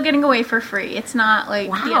was still getting away for free. It's not like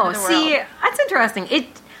the end of the world. See, that's interesting.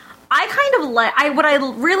 I kind of like, what I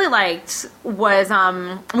really liked was,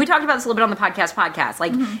 we talked about this a little bit on the podcast.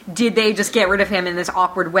 Like, did they just get rid of him in this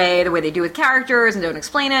awkward way, the way they do with characters and don't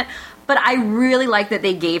explain it? But I really like that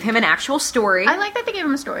they gave him an actual story. I like that they gave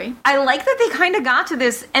him a story. I like that they kind of got to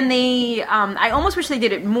this, and they, I almost wish they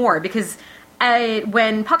did it more, because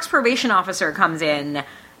when Puck's probation officer comes in,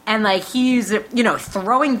 and, like, he's,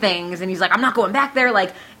 throwing things, and he's like, I'm not going back there,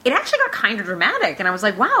 like, it actually got kind of dramatic, and I was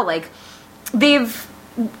like, wow, like,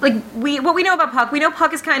 what we know about Puck, we know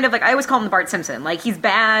Puck is kind of, like, I always call him the Bart Simpson, like, he's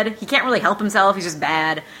bad, he can't really help himself, he's just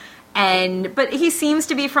bad, but he seems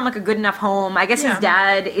to be from, like, a good enough home. I guess his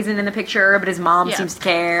dad isn't in the picture, but his mom seems to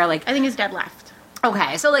care, like. I think his dad left.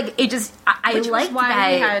 Okay, so, like, it just, I like why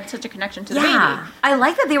that. he had such a connection to the baby. I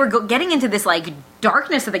like that they were getting into this, like,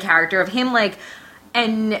 darkness of the character of him, like,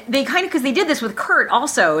 and they kind of, because they did this with Kurt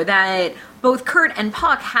also, that both Kurt and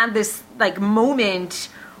Puck had this, like, moment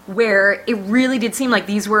where it really did seem like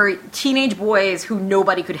these were teenage boys who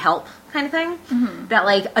nobody could help, kind of thing. That,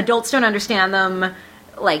 like, adults don't understand them,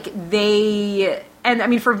 like, and I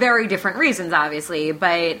mean, for very different reasons, obviously,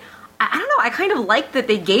 but I don't know, I kind of like that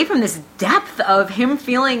they gave him this depth of him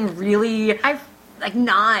feeling really,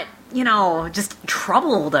 not, just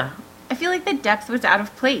troubled. I feel like the depth was out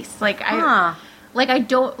of place. Like, I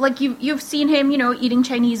don't, like, you've seen him, eating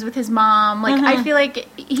Chinese with his mom. Like, I feel like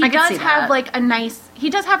he does have, like, a nice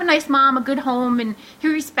mom, a good home, and he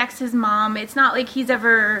respects his mom. It's not like he's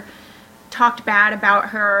ever talked bad about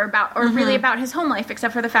her, or really about his home life,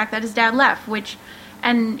 except for the fact that his dad left,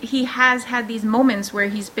 and he has had these moments where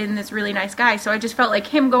he's been this really nice guy. So I just felt like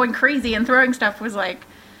him going crazy and throwing stuff was like,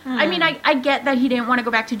 I mean, I get that he didn't want to go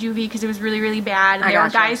back to juvie because it was really, really bad, and there were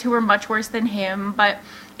guys who were much worse than him, but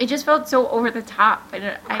it just felt so over the top.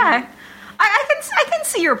 Okay. I can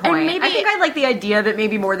see your point. maybe- I think I like the idea of it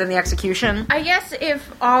maybe more than the execution. I guess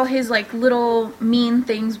if all his like little mean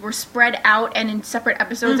things were spread out and in separate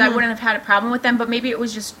episodes, I wouldn't have had a problem with them. But maybe it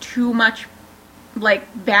was just too much, like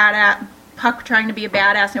Puck trying to be a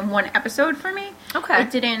badass in one episode for me. Okay. It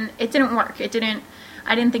didn't work. I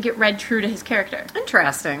didn't think it read true to his character.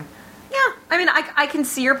 Interesting. Yeah, I mean, I can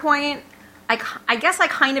see your point. I guess I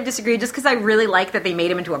kind of disagree just because I really like that they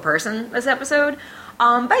made him into a person this episode.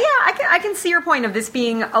 But yeah, I can see your point of this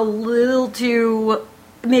being a little too,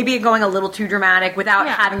 maybe going a little too dramatic without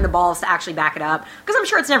having the balls to actually back it up. Because I'm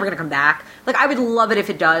sure it's never going to come back. Like, I would love it if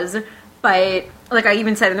it does. But, like I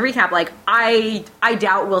even said in the recap, like, I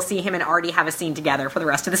doubt we'll see him and Artie have a scene together for the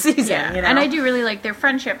rest of the season. Yeah, you know? and I do really like their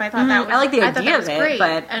friendship. I thought that was I like the thought idea that of was it, great.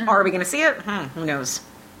 but And are we going to see it? Who knows?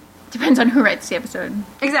 depends on who writes the episode.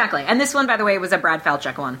 Exactly. And this one, by the way, was a Brad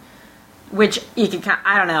Falchuk one, which you can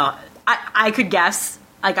I don't know. I could guess.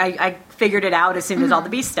 Like, I figured it out as soon as all the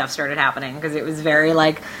Beast stuff started happening, because it was very,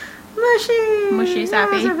 like, mushy,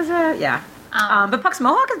 sappy. Yeah. But Puck's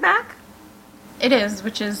mohawk is back. It is,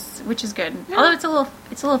 which is good. Yeah. Although it's a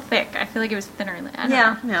little thick. I feel like it was thinner. I don't know.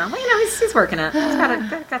 Yeah. Well, you know, he's working it. He's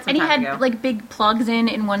got some And he time to had go. like big plugs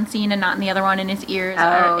in one scene and not in the other one in his ears.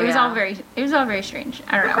 Oh, it was yeah. all very strange.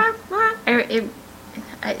 I don't know. Okay. All right.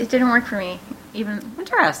 It didn't work for me. Even,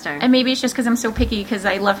 Interesting. and maybe it's just because I'm so picky because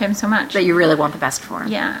I love him so much. That you really want the best for him.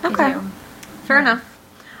 Yeah. I Okay. do. Fair enough.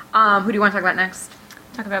 Who do you want to talk about next?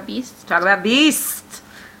 Talk about Beast. Talk about Beast.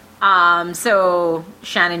 So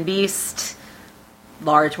Shannon Beast,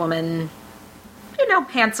 large woman, you know,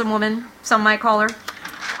 handsome woman, some might call her.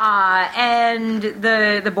 And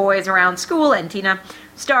the boys around school and Tina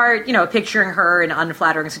start, you know, picturing her in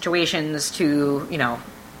unflattering situations to, you know,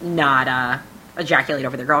 not ejaculate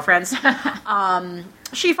over their girlfriends.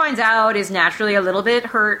 She finds out, is naturally a little bit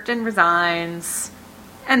hurt and resigns.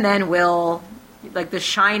 And then Will, like the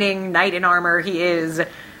shining knight in armor he is,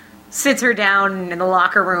 sits her down in the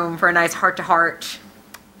locker room for a nice heart-to-heart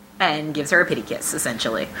and gives her a pity kiss,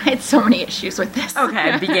 essentially. I had so many issues with this.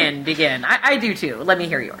 Okay, begin. I do too. Let me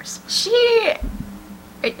hear yours.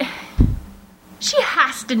 She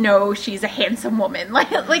has to know she's a handsome woman. Like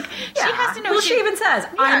she has to know. Well, she even says,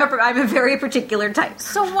 I'm a very particular type.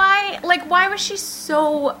 So why was she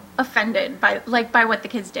so offended by what the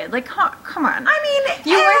kids did? Like, come on. I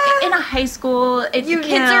mean, you work in a high school. The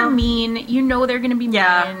kids are mean. You know they're going to be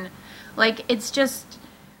mean. Like, it's just,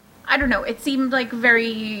 I don't know. It seemed like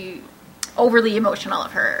very overly emotional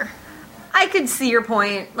of her. I could see your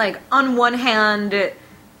point. Like, on one hand, it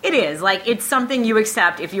is. Like, it's something you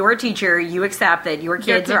accept. If you're a teacher, you accept that your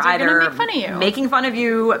kids are gonna either make fun of you. making fun of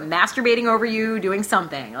you, masturbating over you, doing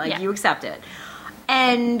something. Like, you accept it.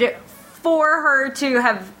 And for her to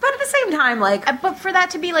have, but at the same time, like... But for that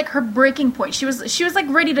to be, like, her breaking point. She was like,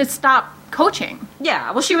 ready to stop coaching.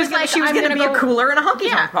 Yeah, well, she was like, going to be a cooler and a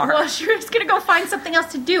honky-tonk bar. Well, she was going to go find something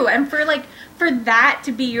else to do. And for that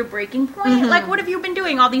to be your breaking point, like, what have you been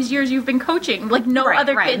doing all these years you've been coaching? Like, no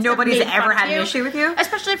other kids. Nobody's have made ever fun had of an issue with you?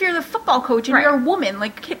 Especially if you're the football coach and you're a woman.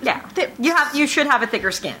 Like, you should have a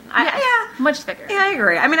thicker skin. Much thicker. Yeah, I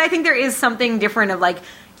agree. I mean, I think there is something different of, like,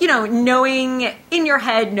 you know, knowing in your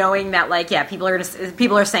head, knowing that, like, yeah, people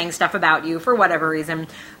are saying stuff about you for whatever reason,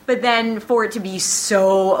 but then for it to be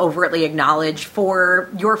so overtly acknowledged, for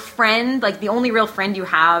your friend, like the only real friend you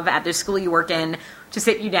have at the school you work in, to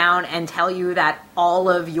sit you down and tell you that all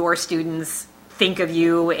of your students think of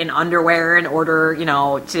you in underwear in order,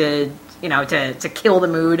 to kill the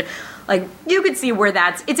mood. Like, you could see where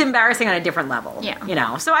it's embarrassing on a different level. Yeah. You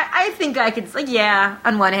know, so I think I could, like, yeah,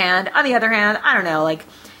 on one hand. On the other hand, I don't know, like,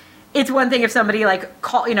 it's one thing if somebody, like,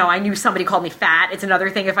 I knew somebody called me fat. It's another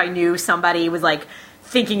thing if I knew somebody was, like,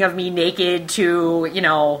 thinking of me naked to,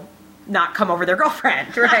 not come over their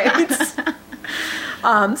girlfriend, right?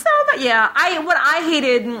 But yeah,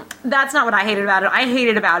 that's not what I hated about it. I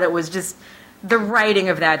hated about it was just the writing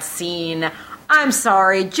of that scene. I'm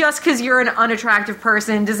sorry, just because you're an unattractive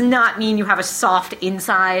person does not mean you have a soft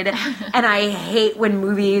inside. And I hate when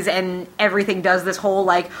movies and everything does this whole,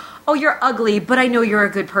 like, oh, you're ugly, but I know you're a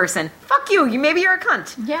good person. Fuck you. Maybe you're a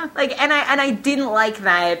cunt. Yeah. Like, and I didn't like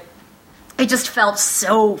that. It just felt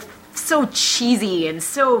so cheesy and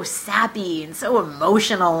so sappy and so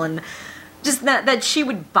emotional, and just that she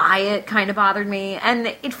would buy it kind of bothered me. And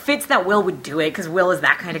it fits that Will would do it because Will is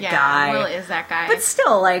that kind of guy. Will is that guy. But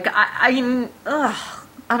still, like, I mean,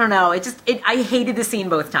 I don't know. I hated the scene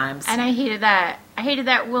both times. And I hated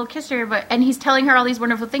that Will kissed her, and he's telling her all these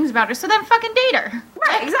wonderful things about her, so then fucking date her.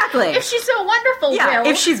 Right, exactly. If she's so wonderful, yeah, Will.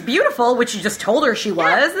 if she's beautiful, which you just told her she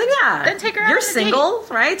was, then yeah. Then take her out You're on a single,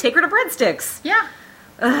 right? Take her to Breadsticks. Yeah.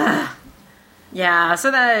 Yeah,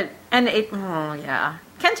 so that And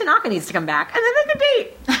Ken Tanaka needs to come back, and then they can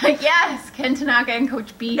date. Yes, Ken Tanaka and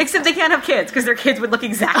Coach B. Except they can't have kids, because their kids would look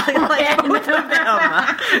exactly like both of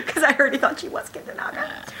them. Because I already thought she was Ken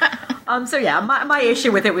Tanaka. So yeah, my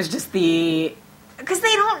issue with it was just because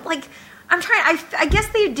they don't, like, I guess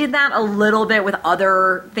they did that a little bit with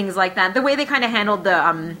other things like that. The way they kind of handled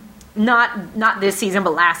the, not this season,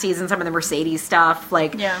 but last season, some of the Mercedes stuff.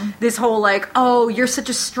 Like, this whole, like, oh, you're such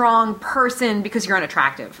a strong person because you're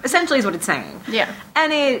unattractive. Essentially is what it's saying. Yeah.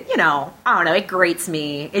 And it, I don't know, it grates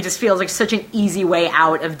me. It just feels like such an easy way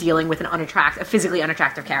out of dealing with a physically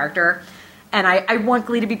unattractive character. And I want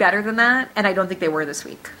Glee to be better than that, and I don't think they were this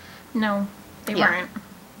week. No, they weren't.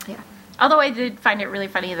 Yeah. Although I did find it really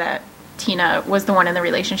funny that Tina was the one in the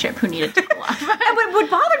relationship who needed to cool off. And what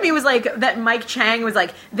bothered me was, like, that Mike Chang was,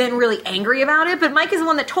 like, then really angry about it, but Mike is the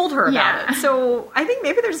one that told her about it. So I think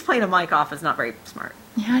maybe they're just playing a Mike off as not very smart.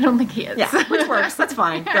 Yeah, I don't think he is. Yeah, which works. That's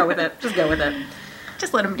fine. Go with it. Just go with it.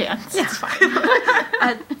 Just let him dance. Yeah. It's fine.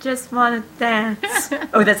 I just want to dance.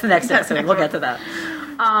 Oh, that's the next episode. We'll get to that.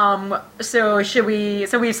 So should we?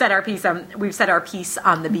 So we've said our piece on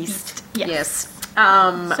the Beast. Yes.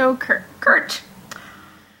 So Kurt.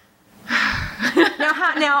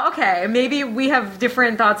 Now, okay, maybe we have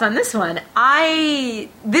different thoughts on this one.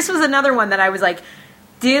 This was another one that I was like,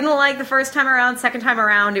 didn't like the first time around. Second time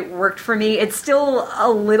around, it worked for me. It's still a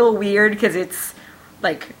little weird because it's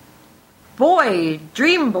like, boy,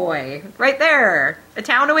 dream boy, right there, a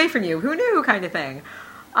town away from you. Who knew, kind of thing.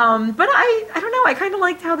 But I don't know. I kind of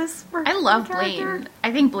liked how this worked. I love Blaine.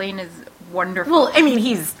 I think Blaine is wonderful. Well, I mean,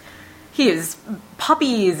 he is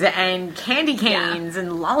puppies and candy canes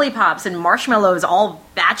and lollipops and marshmallows all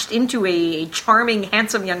batched into a charming,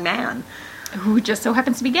 handsome young man. Who just so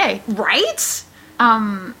happens to be gay. Right?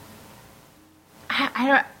 I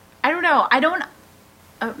don't know. I don't,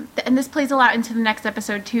 and this plays a lot into the next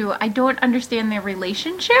episode too. I don't understand their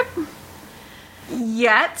relationship.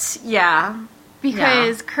 Yet, yeah.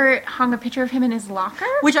 Because Kurt hung a picture of him in his locker?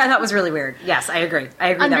 Which I thought was really weird. Yes, I agree.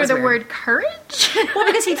 Under that was the weird. word courage? Well,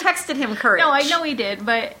 because he texted him courage. No, I know he did,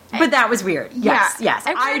 but that was weird. Yes, yes.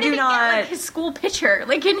 I do not... Get, like, his school picture,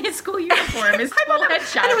 like in his school uniform, his school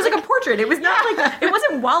headshot. And it was like a portrait. It was not like... It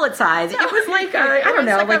wasn't wallet size. No, it was like, I don't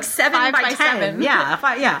know, like 7 by 10. 7.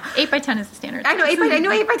 Yeah, 8 by 10 is the standard. I know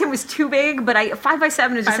 8 by 10 was too big, but 5 by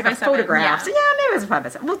 7 is just like a photograph. Yeah. So yeah, maybe it was 5 by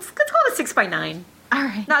 7. Well, let's call it a 6 by 9. All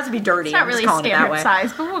right. Not to be dirty. It's not really standard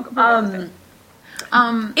size, but we'll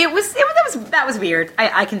that was weird.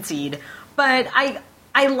 I concede, but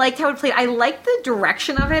I liked how it played. I liked the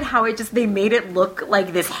direction of it. How they made it look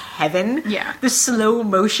like this heaven. Yeah. The slow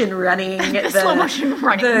motion running. Slow motion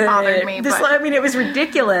running bothered me. I mean, it was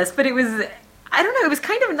ridiculous, but it was. I don't know. It was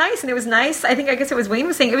kind of nice, and it was nice. I guess it was Wayne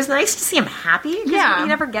was saying it was nice to see him happy. Yeah. He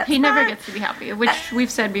never gets. He never gets to be happy, which we've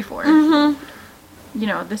said before. Mm-hmm.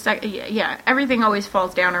 Everything always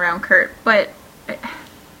falls down around Kurt, but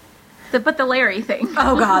the Larry thing.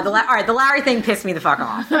 Oh God, all right, the Larry thing pissed me the fuck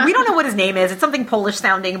off. We don't know what his name is. It's something Polish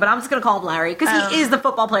sounding, but I'm just gonna call him Larry because he is the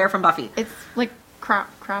football player from Buffy. It's like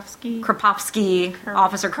Krofsky,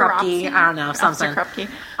 Officer Krupke. I don't know, something. Officer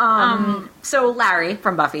Krupke. So Larry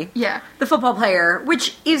from Buffy, the football player,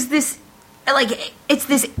 which is this. Like, it's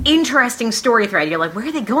this interesting story thread. You're like, where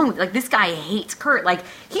are they going? Like, this guy hates Kurt. Like,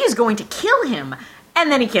 he is going to kill him. And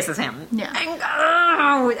then he kisses him. Yeah.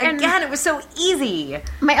 And, again, it was so easy.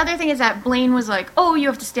 My other thing is that Blaine was like, oh, you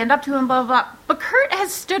have to stand up to him, blah, blah, blah. But Kurt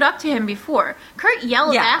has stood up to him before. Kurt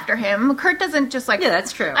yells after him. Kurt doesn't just, like... Yeah,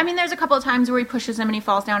 that's true. I mean, there's a couple of times where he pushes him and he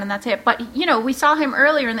falls down and that's it. But, we saw him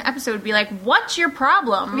earlier in the episode be like, what's your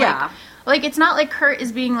problem? Yeah. Like, it's not like Kurt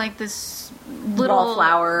is being, like, this little...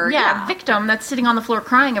 wallflower. Victim that's sitting on the floor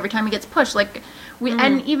crying every time he gets pushed. Like...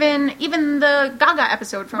 And even the Gaga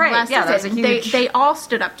episode from last season, that was a huge... they all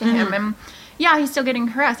stood up to him, and he's still getting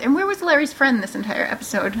harassed. And where was Larry's friend this entire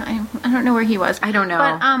episode? I don't know where he was. I don't know.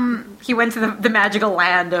 But he went to the magical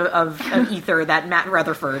land of ether that Matt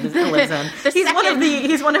Rutherford lives in.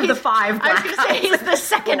 He's one of the 5 black guys. I was going to say he's the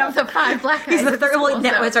second of the 5 black guys. He's the third. Well,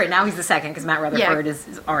 that's right. Now he's the second because Matt Rutherford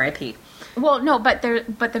is R.I.P. Well, no, but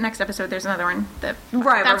the next episode there's another one that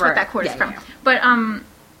that's what that quote is from.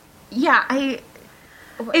 Yeah.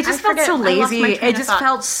 But it just felt so lazy. It just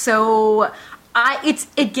felt so.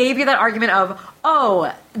 It gave you that argument of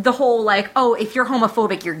the whole like if you're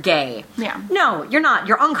homophobic you're gay. Yeah. No, you're not.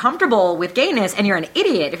 You're uncomfortable with gayness and you're an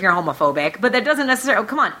idiot if you're homophobic. But that doesn't necessarily.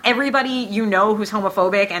 Come on, everybody who's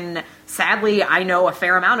homophobic, and sadly I know a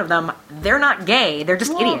fair amount of them. They're not gay. They're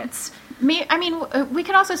just idiots. We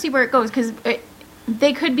could also see where it goes because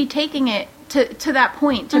they could be taking it to that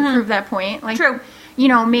point to prove that point. Like, true.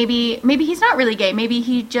 Maybe he's not really gay. Maybe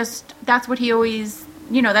he just, that's what he always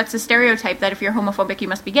that's the stereotype that if you're homophobic, you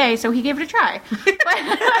must be gay. So he gave it a try.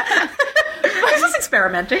 This is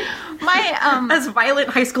experimenting. As violent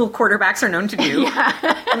high school quarterbacks are known to do.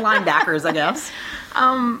 And linebackers, I guess.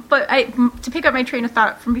 But to pick up my train of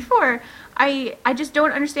thought from before, I just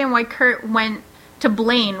don't understand why Kurt went to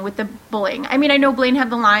Blaine with the bullying. I mean, I know Blaine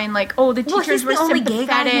had the line like, "Oh, the teachers were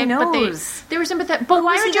sympathetic, but they were sympathetic." But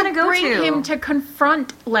why would you bring him to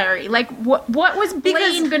confront Larry? Like, what was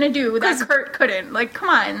Blaine going to do that Kurt couldn't? Like, come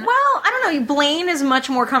on. Well, I don't know. Blaine is much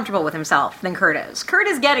more comfortable with himself than Kurt is. Kurt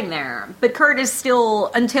is getting there, but Kurt is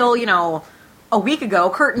still, until, a week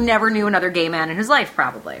ago, Kurt never knew another gay man in his life,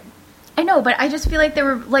 probably. I know, but I just feel like they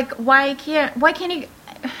were like, why can't he?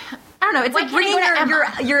 I don't know. It's like bringing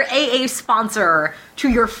your AA sponsor to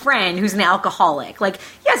your friend who's an alcoholic. Like,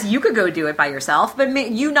 yes, you could go do it by yourself, but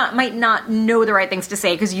you might not know the right things to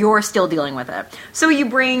say because you're still dealing with it. So you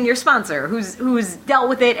bring your sponsor who's dealt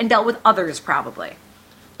with it and dealt with others probably.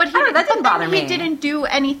 But that didn't bother me. He didn't do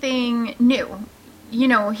anything new.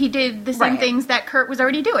 He did the same things that Kurt was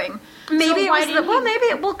already doing. Maybe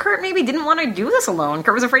Kurt maybe didn't want to do this alone.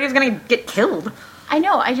 Kurt was afraid he was going to get killed. I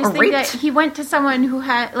know. I just think that he went to someone who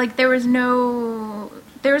had, like, there was no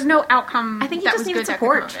outcome. I think he just needed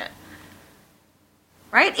support.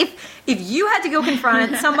 Right? If you had to go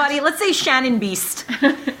confront somebody, let's say Shannon Beast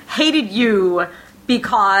hated you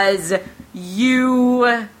because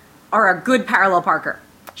you are a good parallel parker.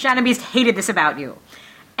 Shannon Beast hated this about you.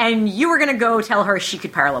 And you were going to go tell her she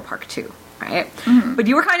could parallel park too. Right? Mm-hmm. But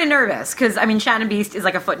you were kind of nervous because, Shannon Beast is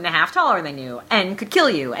like 1.5 feet taller than you and could kill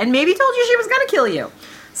you and maybe told you she was going to kill you.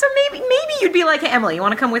 So maybe you'd be like, "Hey, Emily, you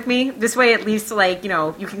want to come with me? This way at least, like,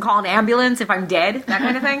 you can call an ambulance if I'm dead," that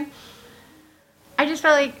kind of thing. I just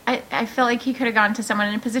felt like, I felt like he could have gone to someone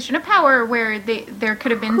in a position of power where there could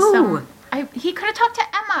have been he could have talked to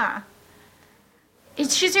Emma.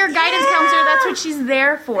 She's your guidance counselor. That's what she's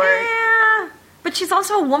there for. Yeah. But she's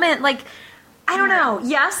also a woman, like... I don't know.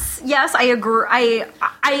 Yes, I agree.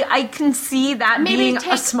 I can see that being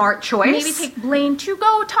a smart choice. Maybe take Blaine to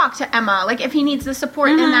go talk to Emma, like if he needs the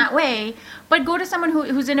support in that way. But go to someone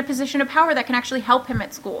who's in a position of power that can actually help him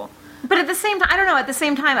at school. But at the same time, I don't know. At the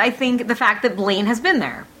same time, I think the fact that Blaine has been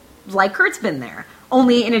there, like Kurt's been there,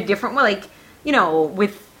 only in a different way. Like,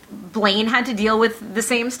 with Blaine had to deal with the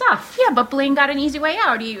same stuff. Yeah, but Blaine got an easy way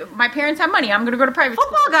out. My parents have money. I'm going to go to private school.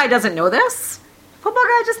 Football guy doesn't know this. Football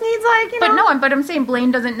guy just needs, But I'm saying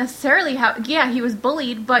Blaine doesn't necessarily have... Yeah, he was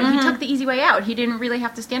bullied, but he took the easy way out. He didn't really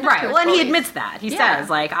have to stand up to his bullies. Well, and he admits that. He says,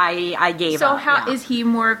 like, I gave up. So is he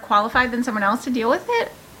more qualified than someone else to deal with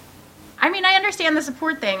it? I mean, I understand the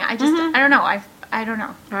support thing. I just... I don't know. I don't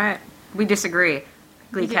know. All right. We disagree.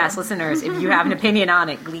 Gleecast listeners, if you have an opinion on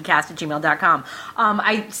it, gleecast@gmail.com.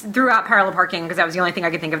 I threw out parallel parking because that was the only thing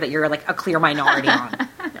I could think of that you're, like, a clear minority on.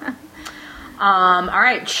 No. All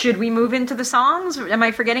right, should we move into the songs? Am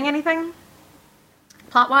I forgetting anything?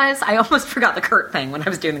 Plot-wise, I almost forgot the Kurt thing when I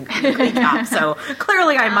was doing the recap, so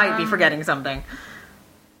clearly I might be forgetting something.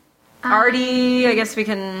 Artie, I guess we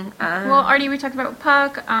can... Artie, we talked about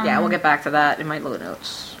Puck. Yeah, we'll get back to that in my little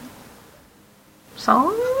notes.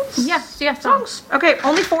 Songs? Yeah, songs. Okay,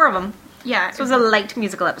 only 4 of them. Yeah. So it was a light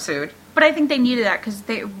musical episode. But I think they needed that because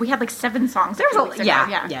we had like 7 songs. There was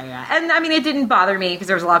yeah. And, it didn't bother me because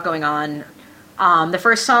there was a lot going on. The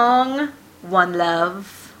first song, One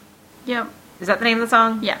Love. Yep. Is that the name of the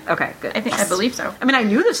song? Yeah. Okay, good. I believe so. I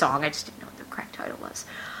knew the song, I just didn't know what the correct title was.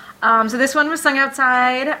 So this one was sung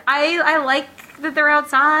outside. I like that they're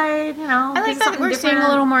outside, I like that we're seeing a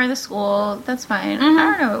little more of the school. That's fine. Mm-hmm. I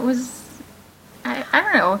don't know, it was... I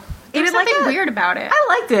don't know. There was something weird about it.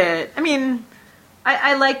 I liked it.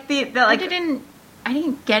 I liked the like... I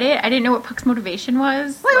didn't get it. I didn't know what Puck's motivation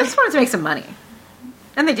was. Well, I just wanted to make some money.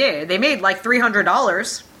 And they did. They made like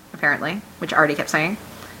 $300, apparently, which Artie kept saying.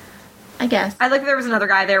 I guess. I like that there was another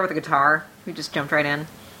guy there with a guitar who just jumped right in.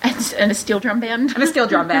 And a steel drum band. Just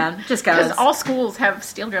because. Because all schools have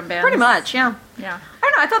steel drum bands. Pretty much, yeah. Yeah. I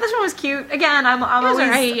don't know. I thought this one was cute. Again,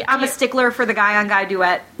 I'm a stickler for the guy-on-guy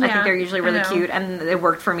duet. Yeah, I think they're usually really cute, and it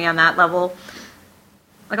worked for me on that level.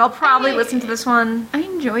 Like, I'll probably listen to this one. I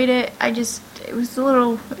enjoyed it. It was a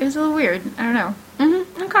little weird. I don't know.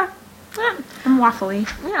 Mm-hmm. Okay. Yeah. I'm waffly.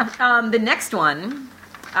 Yeah. The next one,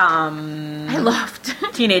 I loved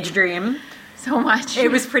Teenage Dream. So much.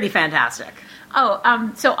 It was pretty fantastic.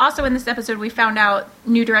 Oh, so also in this episode we found out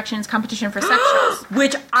New Direction's competition for sex shows.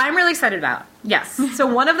 Which I'm really excited about. Yes. So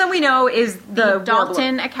one of them we know is the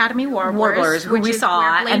Dalton Academy Warblers, who which we is saw,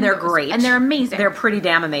 where Blaine and they're goes. great. And they're amazing. They're pretty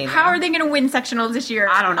damn amazing. How are they going to win sectionals this year?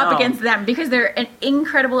 I don't know. Up against them, because they're an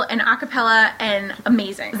incredible and a cappella and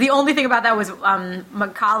amazing. The only thing about that was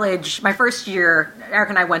my first year, Eric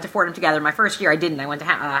and I went to Fordham together. My first year I didn't. I went to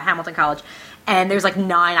Hamilton College. And there's like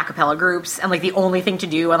 9 a cappella groups, and like the only thing to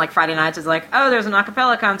do on like Friday nights is like, oh, there's an a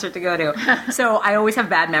cappella concert to go to. So I always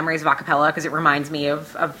have bad memories of a cappella because it reminds me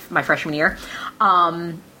of my freshman year.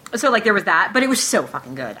 So like there was that, but it was so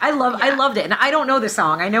fucking good. I loved it, and I don't know this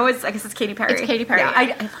song. I guess it's Katy Perry. It's Katy Perry. Yeah, I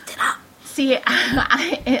looked it up. See,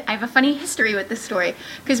 I have a funny history with this story,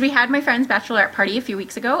 because we had my friend's bachelorette party a few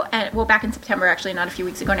weeks ago, and back in September, actually, not a few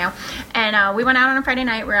weeks ago now. And we went out on a Friday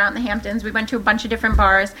night. We were out in the Hamptons. We went to a bunch of different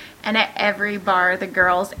bars, and at every bar, the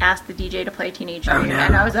girls asked the DJ to play Teenage Dream,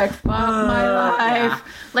 and I was like, "Fuck my life!" Yeah.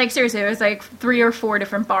 Like seriously, it was like 3 or 4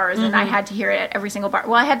 different bars, and I had to hear it at every single bar.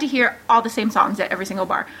 Well, I had to hear all the same songs at every single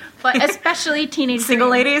bar, but especially Teenage Single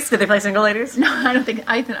Dream. Ladies? Did they play Single Ladies? No, I don't think.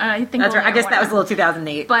 I think That's right. I guess that was a little. little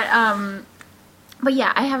 2008. But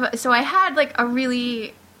yeah, I had like I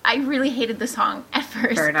really hated the song at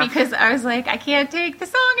first, Fair enough. because I was like, I can't take the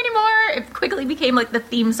song anymore. It quickly became like the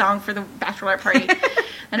theme song for the bachelorette party.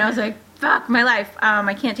 And I was like, fuck my life.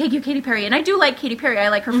 I can't take you, Katy Perry. And I do like Katy Perry. I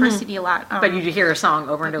like her first CD a lot. But you hear a song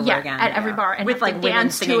over and over again. At every bar. And with have like to women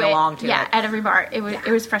dance singing to it. along to it. Yeah, at every bar. It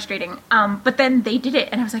was frustrating. But then they did it,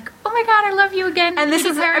 and I was like, oh my god, I love you again, And this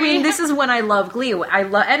Katy is, Perry. this is when I love Glee. I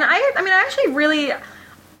actually really,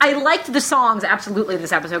 I liked the songs absolutely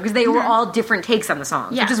this episode because they were all different takes on the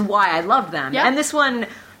songs, Yeah. which is why I loved them. Yeah. And this one,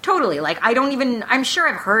 totally, like, I'm sure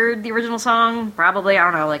I've heard the original song, probably, I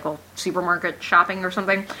don't know, like, supermarket shopping or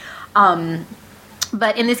something.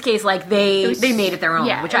 But in this case, like, they made it their own,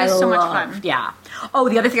 Yeah, which it I was so loved. much fun. Yeah. Oh,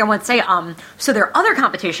 the other thing I want to say, so their other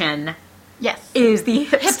competition Yes. is the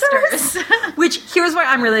hipsters. Which, here's why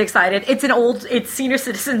I'm really excited. It's senior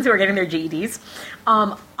citizens who are getting their GEDs.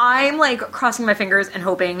 I'm like crossing my fingers and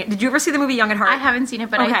hoping. Did you ever see the movie Young at Heart? I haven't seen it,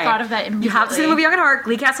 but Okay. I thought of that immediately. You have to see the movie Young at Heart.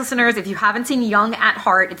 Gleecast listeners, if you haven't seen Young at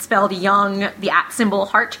Heart, it's spelled Young, the at symbol,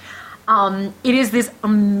 heart. It is this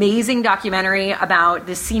amazing documentary about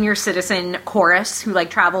this senior citizen chorus who like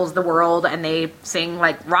travels the world, and they sing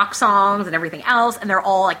like rock songs and everything else, and they're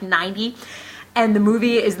all like 90. And the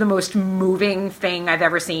movie is the most moving thing I've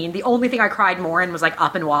ever seen. The only thing I cried more in was like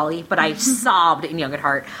Up and Wally, but I sobbed in Young at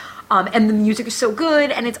Heart. And the music is so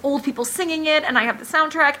good, and it's old people singing it, and I have the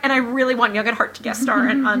soundtrack, and I really want Young at Heart to guest star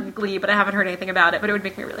on Glee, but I haven't heard anything about it, but it would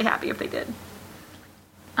make me really happy if they did.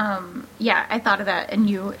 Yeah, I thought of that and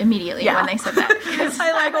you immediately when they said that. 'Cause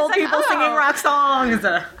I like old was people singing rock songs.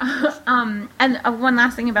 And one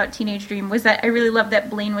last thing about Teenage Dream was that I really loved that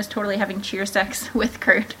Blaine was totally having cheer sex with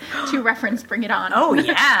Kurt to reference Bring It On. Oh,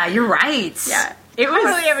 yeah, you're right. Yeah. It was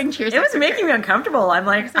Totally having cheer It sex was with making me uncomfortable. I'm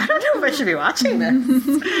like, I don't know if I should be watching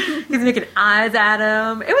this. He's making eyes at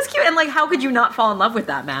him. It was cute, and like, how could you not fall in love with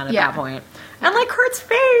that man at that point? And like Kurt's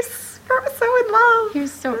face, Kurt was so in love. He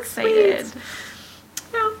was so It excited. sweet.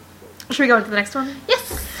 Yeah. Should we go into the next one? Yes.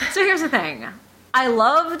 So here's the thing. I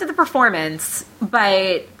loved the performance,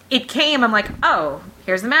 but it came, I'm like, oh,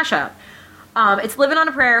 here's the mashup. It's Living on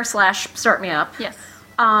a Prayer / Start Me Up. Yes.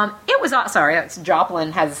 It was, sorry,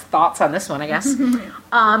 Joplin has thoughts on this one, I guess. It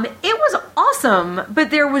was awesome, but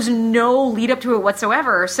there was no lead up to it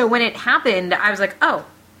whatsoever. So when it happened, I was like, oh,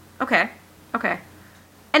 okay.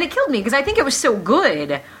 And it killed me because I think it was so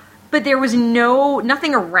good, but there was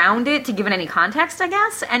nothing around it to give it any context, I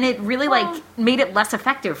guess, and it really made it less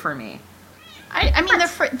effective for me. I mean,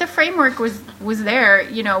 the framework was there.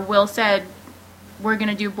 You know, Will said we're going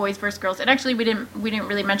to do boys versus girls, and actually we didn't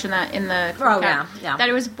really mention that in the yeah. that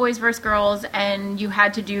it was boys versus girls, and you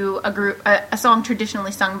had to do a song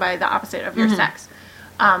traditionally sung by the opposite of your sex,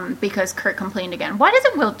 because Kurt complained again. Why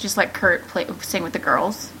doesn't Will just let Kurt sing with the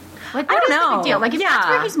girls? Like, I don't know. The big deal? Like, if that's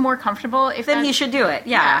Yeah. where he's more comfortable, Then he should do it.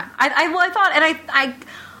 Yeah. I thought, and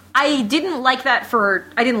I didn't like that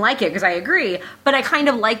I didn't like it because I agree, but I kind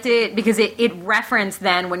of liked it because it referenced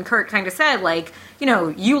then when Kurt kind of said, like, you know,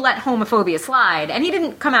 you let homophobia slide, and he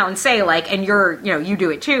didn't come out and say, like, and you do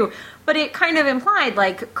it too, but it kind of implied,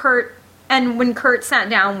 like, Kurt, and when Kurt sat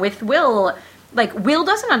down with Will, like, Will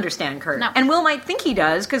doesn't understand Kurt. No. And Will might think he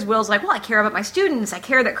does, because Will's like, well, I care about my students, I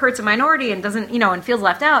care that Kurt's a minority and doesn't, and feels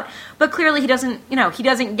left out. But clearly he doesn't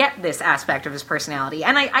get this aspect of his personality.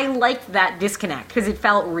 And I liked that disconnect, because it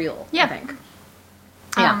felt real, Yeah. I think.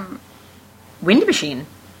 Yeah. Wind Machine.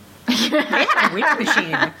 Yeah, Wind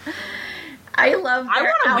Machine. I love I their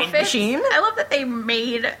want a wind outfits. machine. I love that they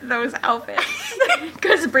made those outfits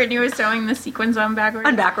because Brittany was sewing the sequins on backwards.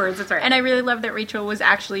 On backwards, that's right. And I really love that Rachel was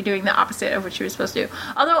actually doing the opposite of what she was supposed to do.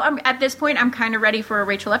 Although at this point, I'm kind of ready for a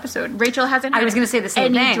Rachel episode. Rachel hasn't had I was going to say the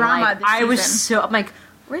same any thing. drama Like, this season. I was so, I'm like,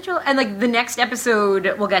 Rachel, and like the next episode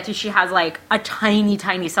we'll get to, she has like a tiny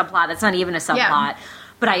subplot. It's not even a subplot. Yeah.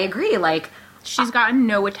 But I agree, like, She's gotten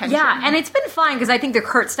no attention. yeah, and it's been fine because I think the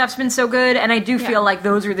Kurt stuff's been so good, and I do Yeah. feel like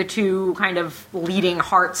those are the two kind of leading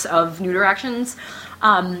hearts of New Directions.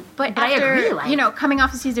 But I after, agree, like, you know, coming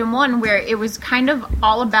off of season 1 where it was kind of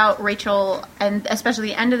all about Rachel and especially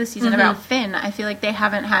the end of the season about Finn, I feel like they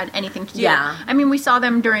haven't had anything to do. Yeah. I mean, we saw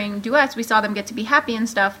them during duets, we saw them get to be happy and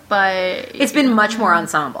stuff, but it's been much more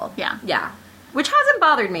ensemble. Yeah. Yeah. Which hasn't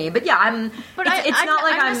bothered me, but yeah, But it's not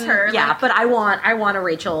like I miss her. Yeah, like, but I want a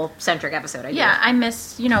Rachel centric episode. I do. yeah, I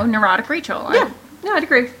miss, you know, neurotic Rachel. Yeah. No, I'd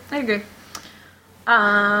agree.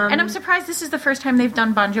 And I'm surprised this is the first time they've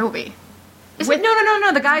done Bon Jovi. Is it?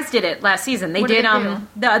 No. The guys did it last season. They What did did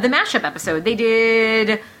they the mashup episode. They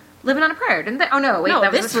did "Living on a Prayer," didn't they? Oh no, wait, No,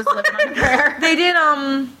 that this was one. Living on a Prayer. They did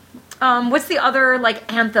what's the other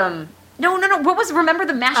like anthem? No. What was Remember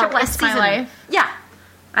the mashup Oh, last It's My season? Life? Yeah,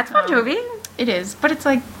 that's Bon Jovi. It is, but it's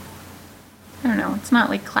like, I don't know, it's not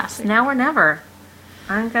like classic. Now or never.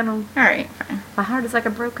 I'm gonna. All right, fine. My heart is like a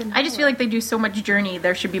broken. I just feel like they do so much Journey,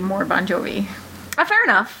 there should be more Bon Jovi. Fair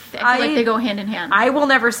enough. I feel like they go hand in hand. I will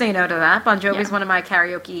never say no to that. Bon Jovi's Yeah. one of my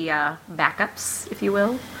karaoke backups, if you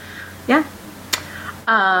will. Yeah.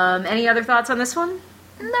 Any other thoughts on this one?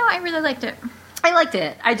 No, I really liked it. I liked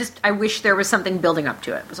it. I wish there was something building up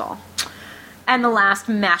to it, was all. And the last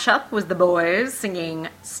mashup was the boys singing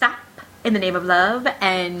Stop in the Name of Love,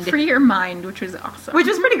 and Free Your Mind, which was awesome. which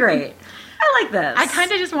was pretty great. I like this. I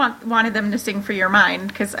kind of just wanted them to sing For Your Mind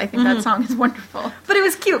because I think that song is wonderful. But it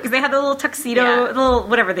was cute because they had the little tuxedo, Yeah. the little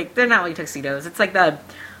whatever, they're not really tuxedos. It's like the,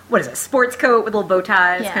 what is it, sports coat with little bow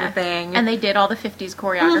ties kind of thing. And they did all the 50s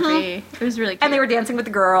choreography. It was really cute. And they were dancing with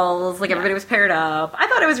the girls, like everybody was paired up. I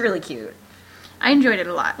thought it was really cute. I enjoyed it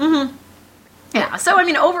a lot. Yeah, so I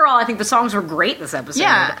mean, overall, I think the songs were great this episode.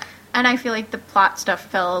 Yeah. And I feel like the plot stuff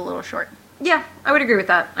fell a little short. Yeah, I would agree with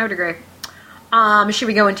that. I would agree. Should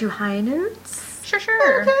we go into high notes?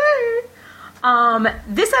 Sure. Okay.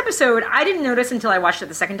 This episode, I didn't notice until I watched it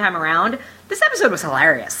the second time around. This episode was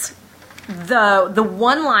hilarious. The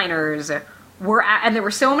one-liners were, and there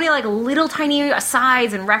were so many like little tiny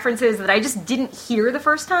asides and references that I just didn't hear the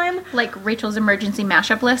first time. Like Rachel's emergency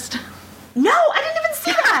mashup list. No, I didn't even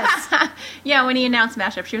see that. Yeah, when he announced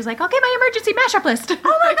mashup, she was like, okay, my emergency mashup list.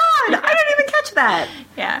 Oh my god, I didn't even catch that.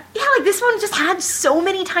 Yeah. Yeah, like this one just had so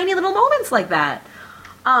many tiny little moments like that.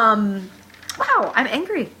 Wow, I'm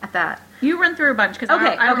angry at that. You run through a bunch because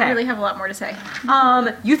Okay, I don't okay. really have a lot more to say.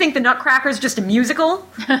 You think the Nutcracker's just a musical?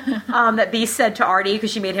 That Beast said to Artie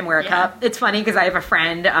because she made him wear a Yeah. cup. It's funny because I have a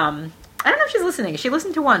friend. I don't know if she's listening. She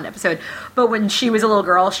listened to one episode, but when she was a little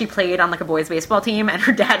girl, she played on like a boys' baseball team, and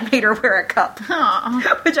her dad made her wear a cup,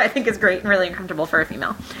 Aw. which I think is great and really uncomfortable for a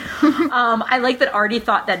female. I like that Artie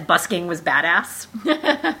thought that busking was badass.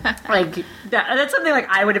 Like that's something like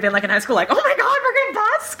I would have been like in high school, like, oh my god, we're gonna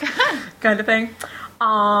busk, kind of thing.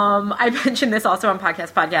 I mentioned this also on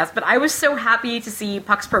podcast, but I was so happy to see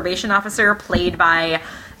Puck's probation officer played by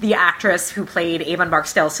the actress who played Avon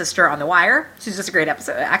Barksdale's sister on The Wire. She's just a great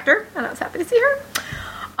actor, and I was happy to see her.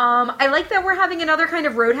 I like that we're having another kind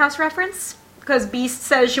of Roadhouse reference, because Beast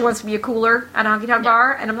says she wants to be a cooler at a honky tonk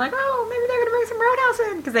bar, and I'm like, oh, maybe they're going to bring some Roadhouse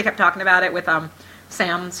in, because they kept talking about it with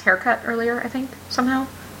Sam's haircut earlier, I think, somehow.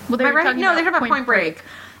 Well, they Am I were right? talking No, about they're talking about Point Break.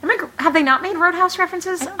 Have they not made Roadhouse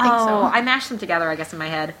references? I don't think so. I mashed them together, I guess, in my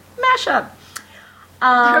head. Mash up.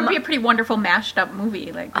 That would be a pretty wonderful mashed up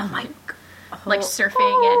movie. Like, Oh my like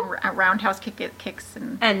surfing and roundhouse kicks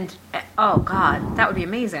and oh god, that would be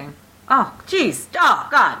amazing. Oh jeez, oh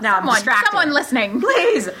god, now I'm distracted. someone listening.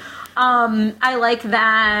 Please. I like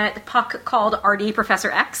that Puck called Artie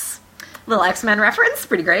Professor X. Little X-Men reference,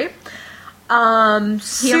 pretty great. He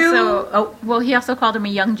also called him a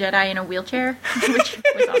young Jedi in a wheelchair, which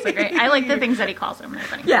was also great. I like the things that he calls him. They're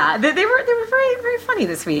funny. Yeah, they were very, very funny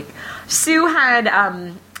this week. Sue had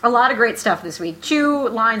a lot of great stuff this week. 2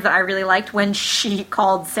 lines that I really liked when she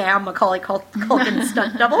called Sam Macaulay Culkin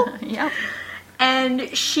stunt double. Yep.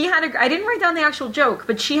 And she had I didn't write down the actual joke,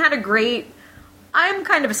 but she had a great, I'm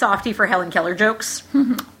kind of a softie for Helen Keller jokes.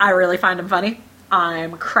 I really find them funny.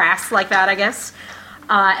 I'm crass like that, I guess.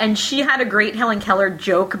 And she had a great Helen Keller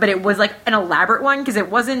joke, but it was like an elaborate one because it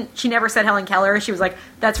wasn't, she never said Helen Keller. She was like,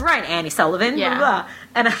 that's right, Annie Sullivan. Yeah. Blah, blah.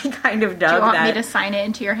 And I kind of dug Do you want that. me to sign it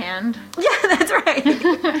into your hand? Yeah, that's right.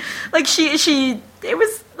 Like it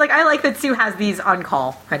was like, I like that Sue has these on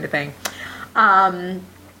call kind of thing.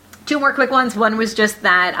 Two more quick ones. One was just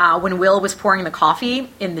that when Will was pouring the coffee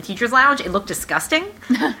in the teacher's lounge, it looked disgusting.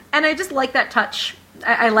 And I just like that touch.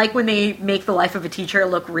 I like when they make the life of a teacher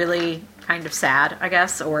look really kind of sad, I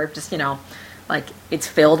guess, or just, like it's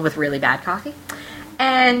filled with really bad coffee.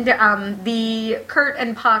 And the Kurt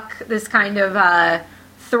and Puck, this kind of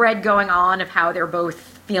thread going on of how they're both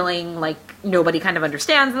feeling like nobody kind of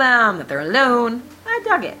understands them, that they're alone. I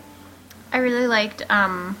dug it. I really liked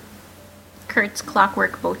Kurt's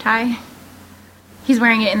clockwork bow tie. He's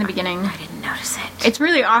wearing it in the beginning. I didn't notice it. It's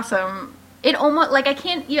really awesome. It almost like I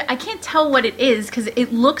can't tell what it is because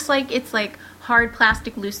it looks like it's like hard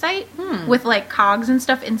plastic lucite with like cogs and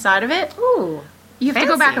stuff inside of it. Ooh, you have to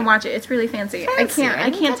go back and watch it. It's really fancy. I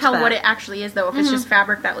can't tell what it actually is though. If it's just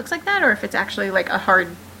fabric that looks like that, or if it's actually like a hard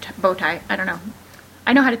bow tie. I don't know.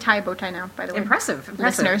 I know how to tie a bow tie now. By the way, impressive.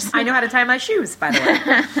 Listeners. I know how to tie my shoes. By the way,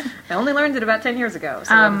 I only learned it about 10 years ago,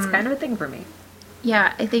 so it's kind of a thing for me.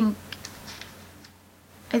 Yeah, I think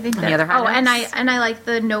Any that. other highlights? and I like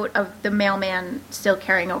the note of the mailman still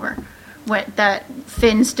carrying over. That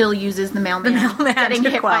Finn still uses the mailman getting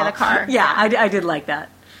hit by the car. Yeah, I did like that.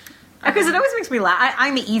 Because it always makes me laugh.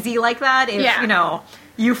 I'm easy like that. If,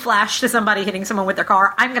 you flash to somebody hitting someone with their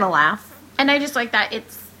car, I'm going to laugh. And I just like that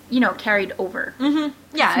it's, carried over. Mm-hmm.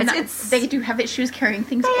 Yeah, it's they do have issues carrying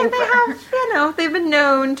things over. They have, they've been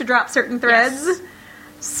known to drop certain threads. Yes.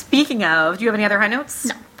 Speaking of, do you have any other high notes?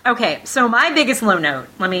 No. Okay, so my biggest low note,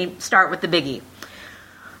 let me start with the biggie.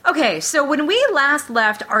 Okay, so when we last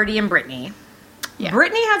left Artie and Brittany,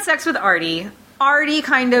 Brittany had sex with Artie. Artie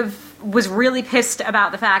kind of was really pissed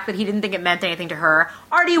about the fact that he didn't think it meant anything to her.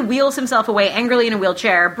 Artie wheels himself away angrily in a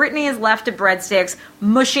wheelchair. Brittany is left to breadsticks,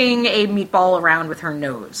 mushing a meatball around with her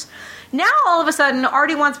nose. Now, all of a sudden,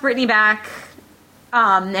 Artie wants Brittany back,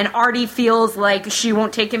 and Artie feels like she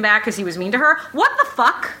won't take him back because he was mean to her. What the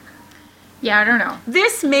fuck? Yeah, I don't know.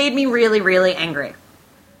 This made me really, really angry.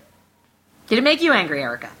 Did it make you angry,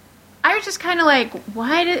 Erica? I was just kind of like,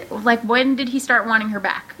 when did he start wanting her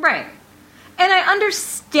back? Right. And I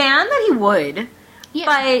understand that he would,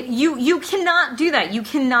 but you cannot do that. You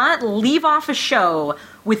cannot leave off a show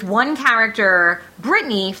with one character,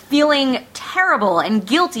 Brittany, feeling terrible and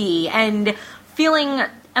guilty and feeling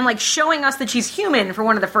and like showing us that she's human for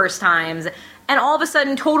one of the first times, and all of a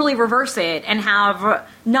sudden totally reverse it and have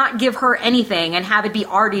not give her anything and have it be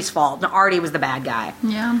Artie's fault. And Artie was the bad guy.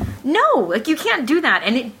 Yeah. No, like you can't do that.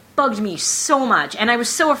 And it bugged me so much. And I was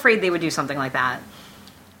so afraid they would do something like that.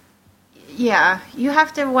 Yeah. You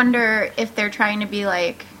have to wonder if they're trying to be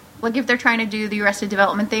like if they're trying to do the Arrested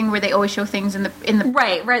Development thing where they always show things in the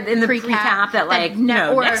right in the pre-cap that like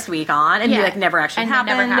next week on and be like never actually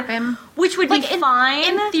happened. Never happen. Which would be fine.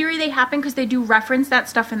 In theory they happen because they do reference that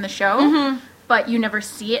stuff in the show, but you never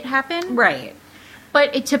see it happen. Right.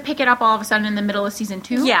 But to pick it up all of a sudden in the middle of season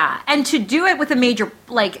 2. Yeah, and to do it with a major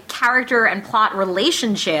like character and plot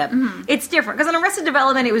relationship, it's different. Because on Arrested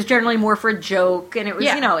Development it was generally more for a joke, and it was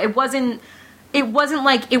it wasn't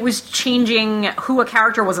like it was changing who a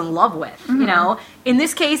character was in love with, you know? In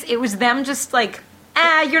this case, it was them just like,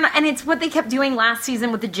 you're not... And it's what they kept doing last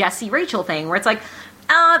season with the Jesse-Rachel thing, where it's like,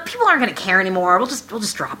 people aren't going to care anymore. We'll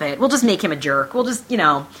just drop it. We'll just make him a jerk. We'll just,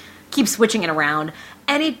 keep switching it around.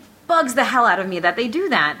 And it bugs the hell out of me that they do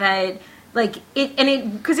that. Because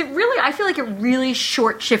it really... I feel like it really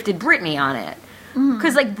short-shifted Brittany on it.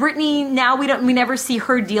 Because like Brittany, now we never see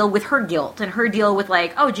her deal with her guilt and her deal with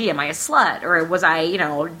like, oh gee, am I a slut, or was I,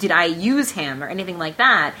 did I use him or anything like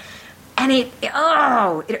that? And it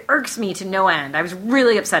irks me to no end. I was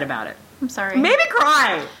really upset about it. I'm sorry. Made me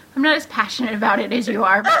cry. I'm not as passionate about it as you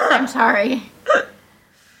are, but I'm sorry.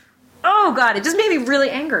 Oh god, it just made me really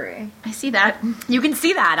angry. I see that. You can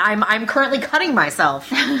see that. I'm currently cutting myself.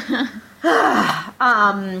 Do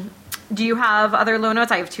you have other low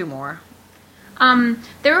notes? I have 2 more.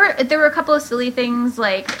 There were a couple of silly things,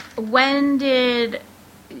 like when did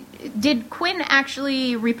Quinn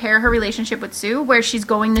actually repair her relationship with Sue, where she's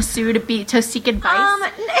going to Sue to seek advice?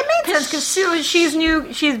 It made sense because Sue,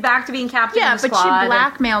 she's back to being captain of the squad. Yeah, but she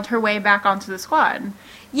blackmailed her way back onto the squad.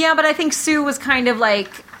 Yeah, but I think Sue was kind of like,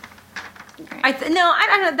 I don't know,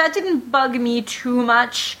 that didn't bug me too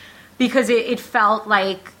much because it felt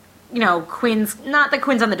like, Quinn's, not that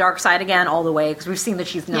Quinn's on the dark side again all the way, because we've seen that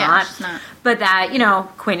she's not. Yeah, she's not. But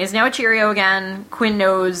that, Quinn is now a Cheerio again. Quinn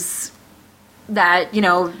knows that,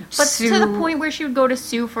 But Sue, to the point where she would go to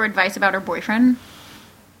Sue for advice about her boyfriend?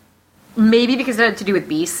 Maybe because it had to do with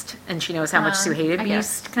Beast, and she knows how much Sue hated I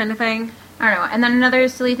Beast, guess. kind of thing. I don't know. And then another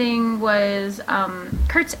silly thing was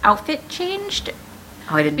Kurt's outfit changed.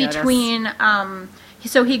 Oh, I didn't notice. Between,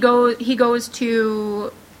 so he goes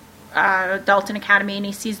to... Dalton Academy, and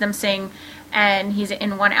he sees them sing, and he's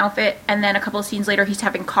in one outfit, and then a couple of scenes later he's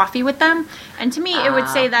having coffee with them. And to me, it would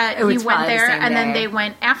say that he went there, and then they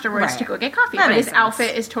went afterwards to go get coffee. But his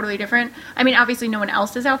outfit is totally different. I mean, obviously no one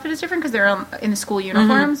else's outfit is different because they're in the school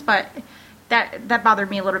uniforms, but that bothered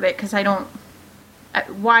me a little bit because I don't...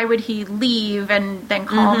 why would he leave and then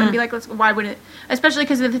call him and be like, why would it... Especially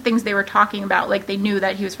because of the things they were talking about. Like, they knew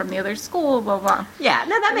that he was from the other school, blah, blah. Yeah,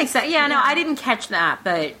 no, that makes sense. Yeah, no, I didn't catch that,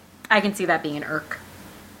 but I can see that being an irk.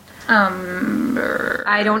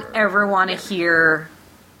 I don't ever want to hear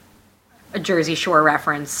a Jersey Shore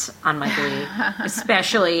reference on my Glee,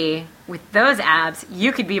 especially with those abs.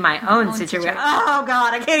 You could be my own situation. Oh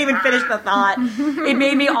God, I can't even finish the thought. It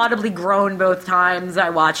made me audibly groan both times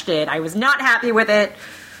I watched it. I was not happy with it.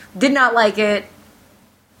 Did not like it.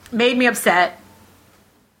 Made me upset.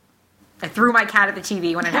 I threw my cat at the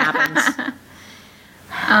TV when it happened.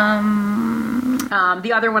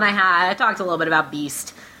 The other one I talked a little bit about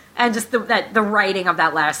Beast. And just the writing of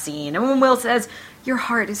that last scene. And when Will says, your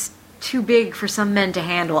heart is too big for some men to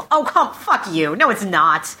handle. Oh, fuck you. No, it's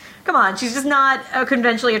not. Come on, she's just not a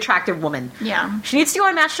conventionally attractive woman. Yeah. She needs to go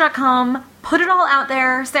on Match.com, put it all out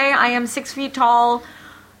there, say, I am 6 feet tall,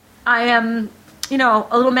 I am, a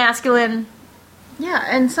little masculine. Yeah,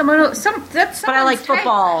 and but I like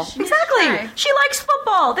football. Exactly. She likes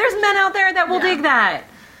football. There's men out there that will dig that.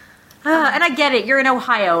 And I get it. You're in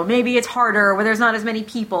Ohio. Maybe it's harder where there's not as many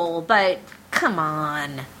people, but come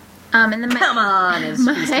on. Come on, as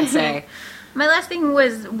we can say. My last thing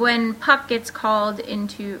was when Puck gets called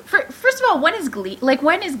into... First of all, when is Glee? Like,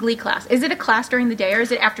 when is Glee class? Is it a class during the day, or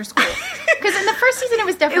is it after school? Because in the first season, it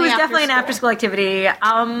was definitely an after-school activity. Now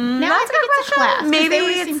I think it's a class. Maybe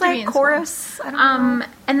it's like chorus. I don't know.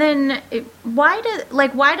 And then, why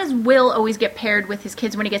does Will always get paired with his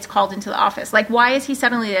kids when he gets called into the office? Like, why is he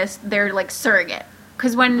suddenly their, like, surrogate?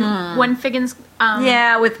 Because when Figgins...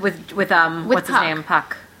 with what's his name?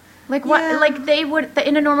 Puck. Like what? Yeah. Like they would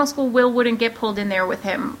in a normal school. Will wouldn't get pulled in there with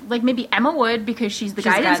him. Like maybe Emma would because she's the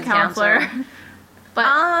guidance counselor. But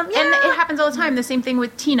and it happens all the time. The same thing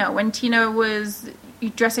with Tina. When Tina was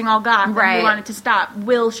dressing all goth and he wanted to stop,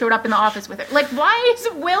 Will showed up in the office with her. Like, why is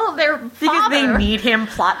Will their father? Because they need him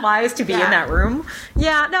plot-wise to be in that room.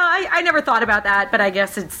 Yeah, no, I never thought about that, but I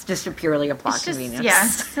guess it's just purely a plot convenience. Yeah,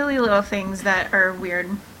 silly little things that are weird.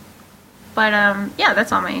 But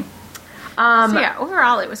that's all my...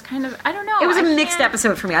 overall, it was kind of, I don't know. It was a mixed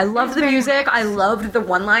episode for me. I loved the music. I loved the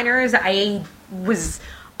one-liners. I was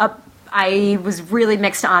really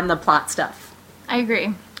mixed on the plot stuff. I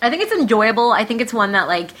agree. I think it's enjoyable. I think it's one that,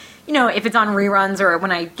 like, if it's on reruns or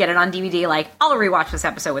when I get it on DVD, like, I'll rewatch this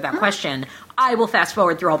episode without question. I will fast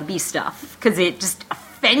forward through all the Beast stuff because it just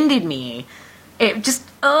offended me. It just,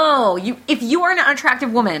 if you are an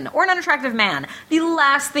unattractive woman or an unattractive man, the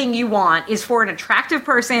last thing you want is for an attractive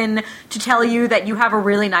person to tell you that you have a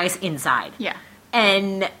really nice inside. Yeah.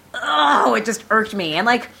 And, it just irked me. And,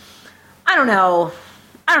 like, I don't know.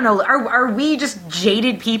 Are we just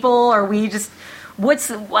jaded people? Are we just,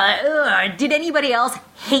 did anybody else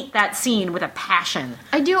hate that scene with a passion?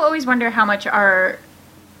 I do always wonder how much I'm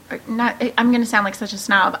going to sound like such a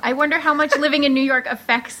snob. I wonder how much living in New York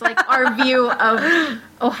affects, like, our view of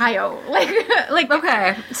Ohio. Like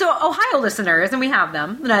okay. So Ohio listeners, and we have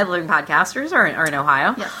them, the Night of Living podcasters are in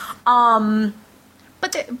Ohio. Yes.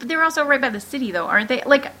 But they're also right by the city, though, aren't they?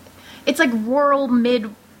 Like, it's like rural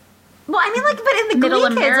mid. Well, I mean, like, but in the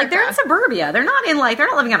Glee kids, like, they're in suburbia. They're not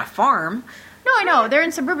living on a farm. No, I know they're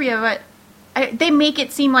in suburbia, but they make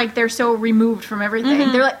it seem like they're so removed from everything.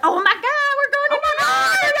 Mm-hmm. They're like, oh my god, we're going to New York!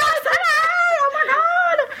 Oh my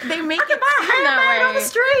god! They make it seem that way on the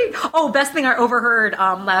street. Oh, best thing I overheard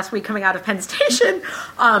last week coming out of Penn Station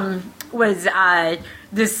was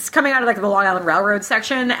this coming out of, like, the Long Island Railroad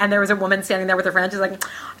section, and there was a woman standing there with her friend. She's like,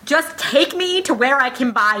 just take me to where I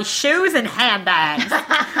can buy shoes and handbags.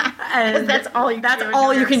 And that's all you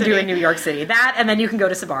can do in New York City. That, and then you can go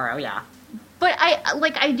to Sbarro, yeah. But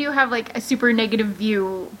I do have, like, a super negative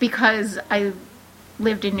view because I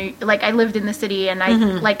lived in the city and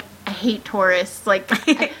I hate tourists. Like,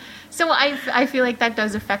 so I feel like that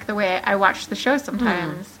does affect the way I watch the show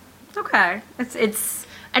sometimes. Okay. It's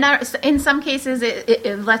and in some cases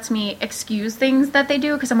it lets me excuse things that they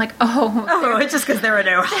do because I'm like, it's just because they're in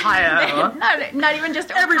Ohio. not even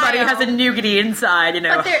just Ohio. Everybody has a nougaty inside in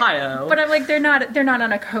Ohio. But I'm like, they're not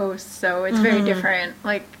on a coast, so it's very different.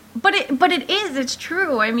 Like. But it's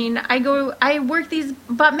true. I mean, I work these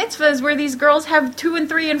bat mitzvahs where these girls have 2 and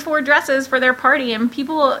 3 and 4 dresses for their party, and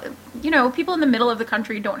people people in the middle of the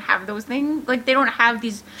country don't have those things. Like, they don't have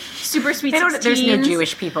these super sweet 16s. There's no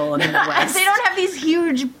Jewish people in the Midwest. They don't have these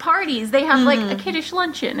huge parties. They have, like, a kiddish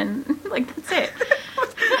luncheon, and, like, that's it.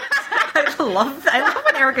 I love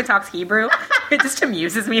when Erica talks Hebrew. It just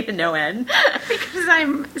amuses me to no end. Because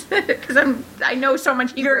I know so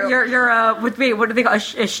much Hebrew. You're what do they call a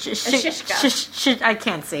shishka. I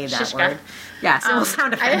can't say that Shishka. word. Yes, it will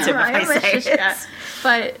sound offensive if I say it.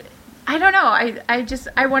 But I don't know.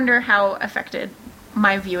 I wonder how affected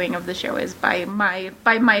my viewing of the show is by my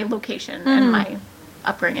location and my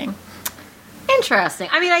upbringing. Interesting.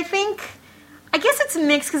 I mean, I guess it's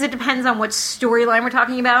mixed because it depends on what storyline we're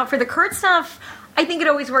talking about. For the Kurt stuff, I think it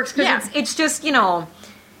always works because it's just, you're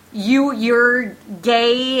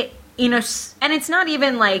gay and it's not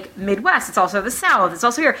even like Midwest, it's also the South, it's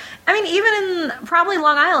also here. I mean, even in probably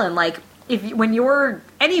Long Island, like when you're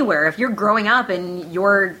anywhere, if you're growing up and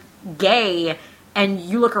you're gay and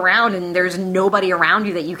you look around and there's nobody around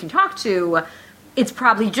you that you can talk to, it's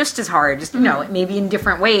probably just as hard, just, maybe in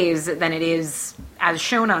different ways than it is as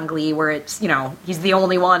shown on Glee, where it's, he's the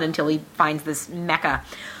only one until he finds this mecca.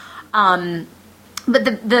 But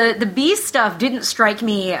the bee stuff didn't strike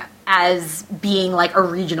me as being like a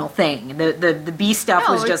regional thing. The bee stuff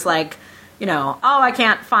was just like, I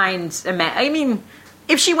can't find I mean,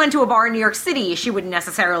 if she went to a bar in New York City, she wouldn't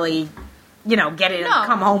necessarily, get it and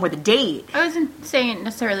come home with a date. I wasn't saying it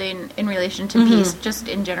necessarily in relation to peace, just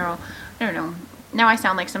in general. I don't know. Now I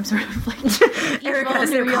sound like some sort of like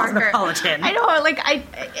Erica's a cosmopolitan. I know, like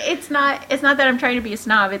it's not that I'm trying to be a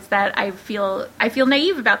snob. It's that I feel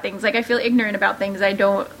naive about things. Like I feel ignorant about things. I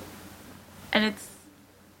don't, and it's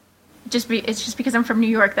just because I'm from New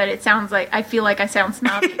York that it sounds like I feel like I sound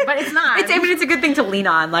snobby, but it's not. It's a good thing to lean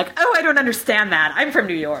on. Like, I don't understand that. I'm from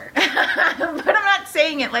New York, but I'm not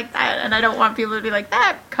saying it like that, and I don't want people to be like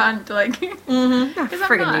that cunt. Like,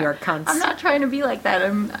 friggin' New York cunts. I'm not trying to be like that.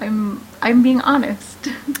 I'm being honest.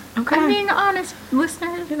 Okay, I'm being honest,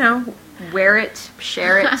 listeners. Wear it,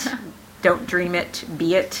 share it, don't dream it,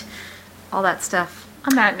 be it, all that stuff.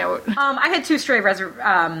 On that note, I had two stray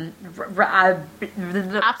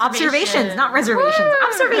observations, not reservations. Woo!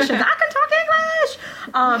 Observations. I can talk English.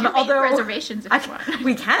 Although reservations, if you want.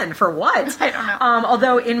 We can for what? I don't know.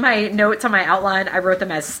 Although in my notes on my outline, I wrote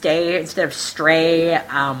them as stay instead of stray.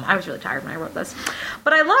 I was really tired when I wrote this,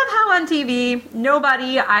 but I love how on TV,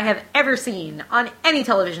 nobody I have ever seen on any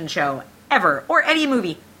television show ever or any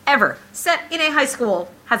movie ever set in a high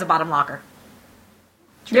school has a bottom locker.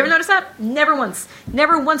 You ever notice that? Never once.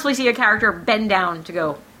 Never once will you see a character bend down to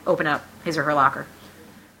go open up his or her locker.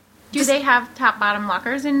 Do they have top-bottom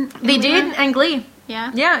lockers in They did in Glee. Yeah?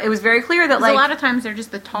 Yeah, it was very clear that, like, a lot of times they're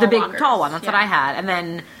just the big lockers. tall one. That's what I had. And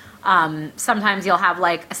then sometimes you'll have,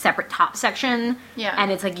 like, a separate top section. Yeah. And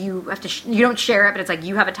it's like you have to... you don't share it, but it's like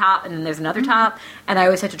you have a top and then there's another top. And I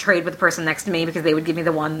always had to trade with the person next to me because they would give me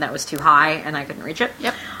the one that was too high and I couldn't reach it.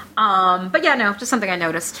 Yep. But yeah, no, just something I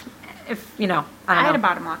noticed. If, I don't know. I had a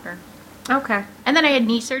bottom locker. Okay. And then I had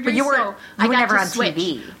knee surgery, But you were never on switch.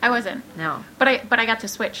 TV. I wasn't. No. But I got to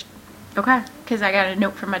switch. Okay. Because I got a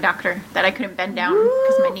note from my doctor that I couldn't bend down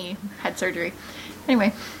because my knee had surgery.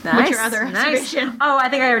 Anyway, what's your other observation? Oh, I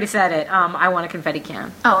think I already said it. I want a confetti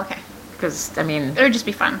can. Oh, okay. Because, I mean... It would just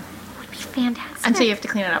be fun. It would be fantastic. Until you have to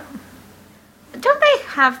clean it up. Don't they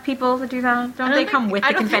have people that do that? Don't they come with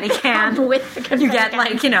the confetti can? With the confetti You get, can.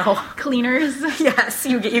 like, cleaners. Yes,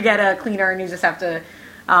 you get a cleaner and you just have to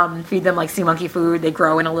feed them, like, sea monkey food. They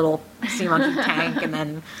grow in a little sea monkey tank and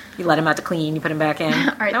then you let them out to clean, you put them back in.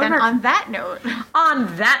 All right, then on that note,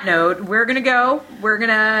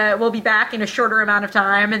 we'll be back in a shorter amount of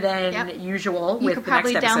time than usual with the next episode.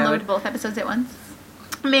 You could probably download both episodes at once.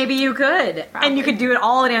 Maybe you could. Probably. And you could do it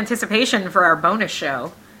all in anticipation for our bonus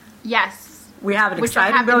show. Yes. We have an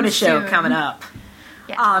exciting bonus show coming up.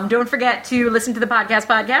 Yes. Don't forget to listen to the podcast,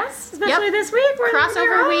 especially this week.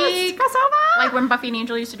 Crossover week. Crossover. Like when Buffy and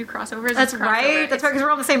Angel used to do crossovers. That's right. That's right, because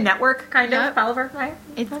we're on the same network, kind of. Palaver, right?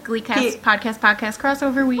 It's Gleecast podcast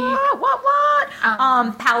crossover week. What?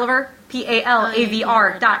 Palaver,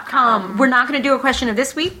 PALAVR.com. We're not going to do a question of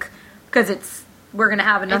this week, because we're going to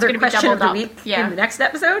have another question of the week in the next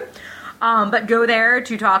episode. But go there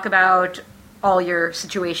to talk about all your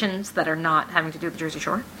situations that are not having to do with the Jersey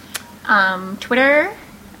Shore. Twitter,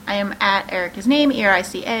 I am at Erica's name,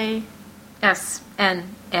 ERICA.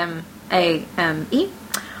 SNMAME.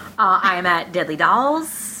 I am at Deadly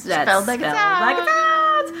Dolls. That's spelled like it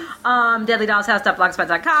sounds.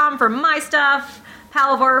 DeadlyDollsHouse.blogspot.com for my stuff.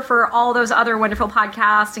 Palaver for all those other wonderful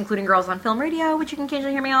podcasts, including Girls on Film Radio, which you can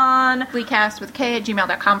occasionally hear me on. Gleecast with K at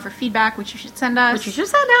gmail.com for feedback, which you should send us.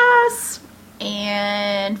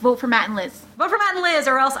 And vote for Matt and Liz. Vote for Matt and Liz,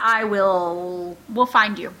 or else I will. We'll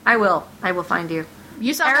find you. I will find you.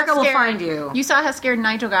 You saw Erica how will scared, find you. You saw how scared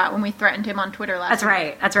Nigel got when we threatened him on Twitter last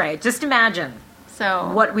week. That's right. Just imagine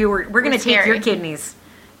So what we're going to take scary. your kidneys.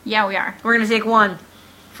 Yeah, we are. We're going to take one.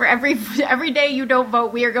 For every day you don't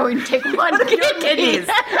vote, we are going to take one Your kidneys.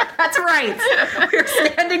 That's right. We're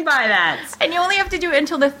standing by that. And you only have to do it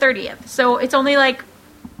until the 30th. So it's only like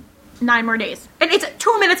 9 more days. And it's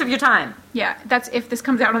 2 minutes of your time. Yeah, that's if this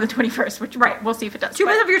comes out on the 21st, which we'll see if it does. 2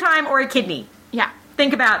 minutes of your time or a kidney. Yeah. Weigh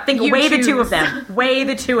You the two choose. of them. Weigh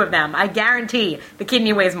the two of them. I guarantee the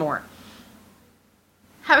kidney weighs more.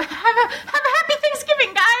 Have a happy Thanksgiving,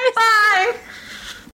 guys. Bye.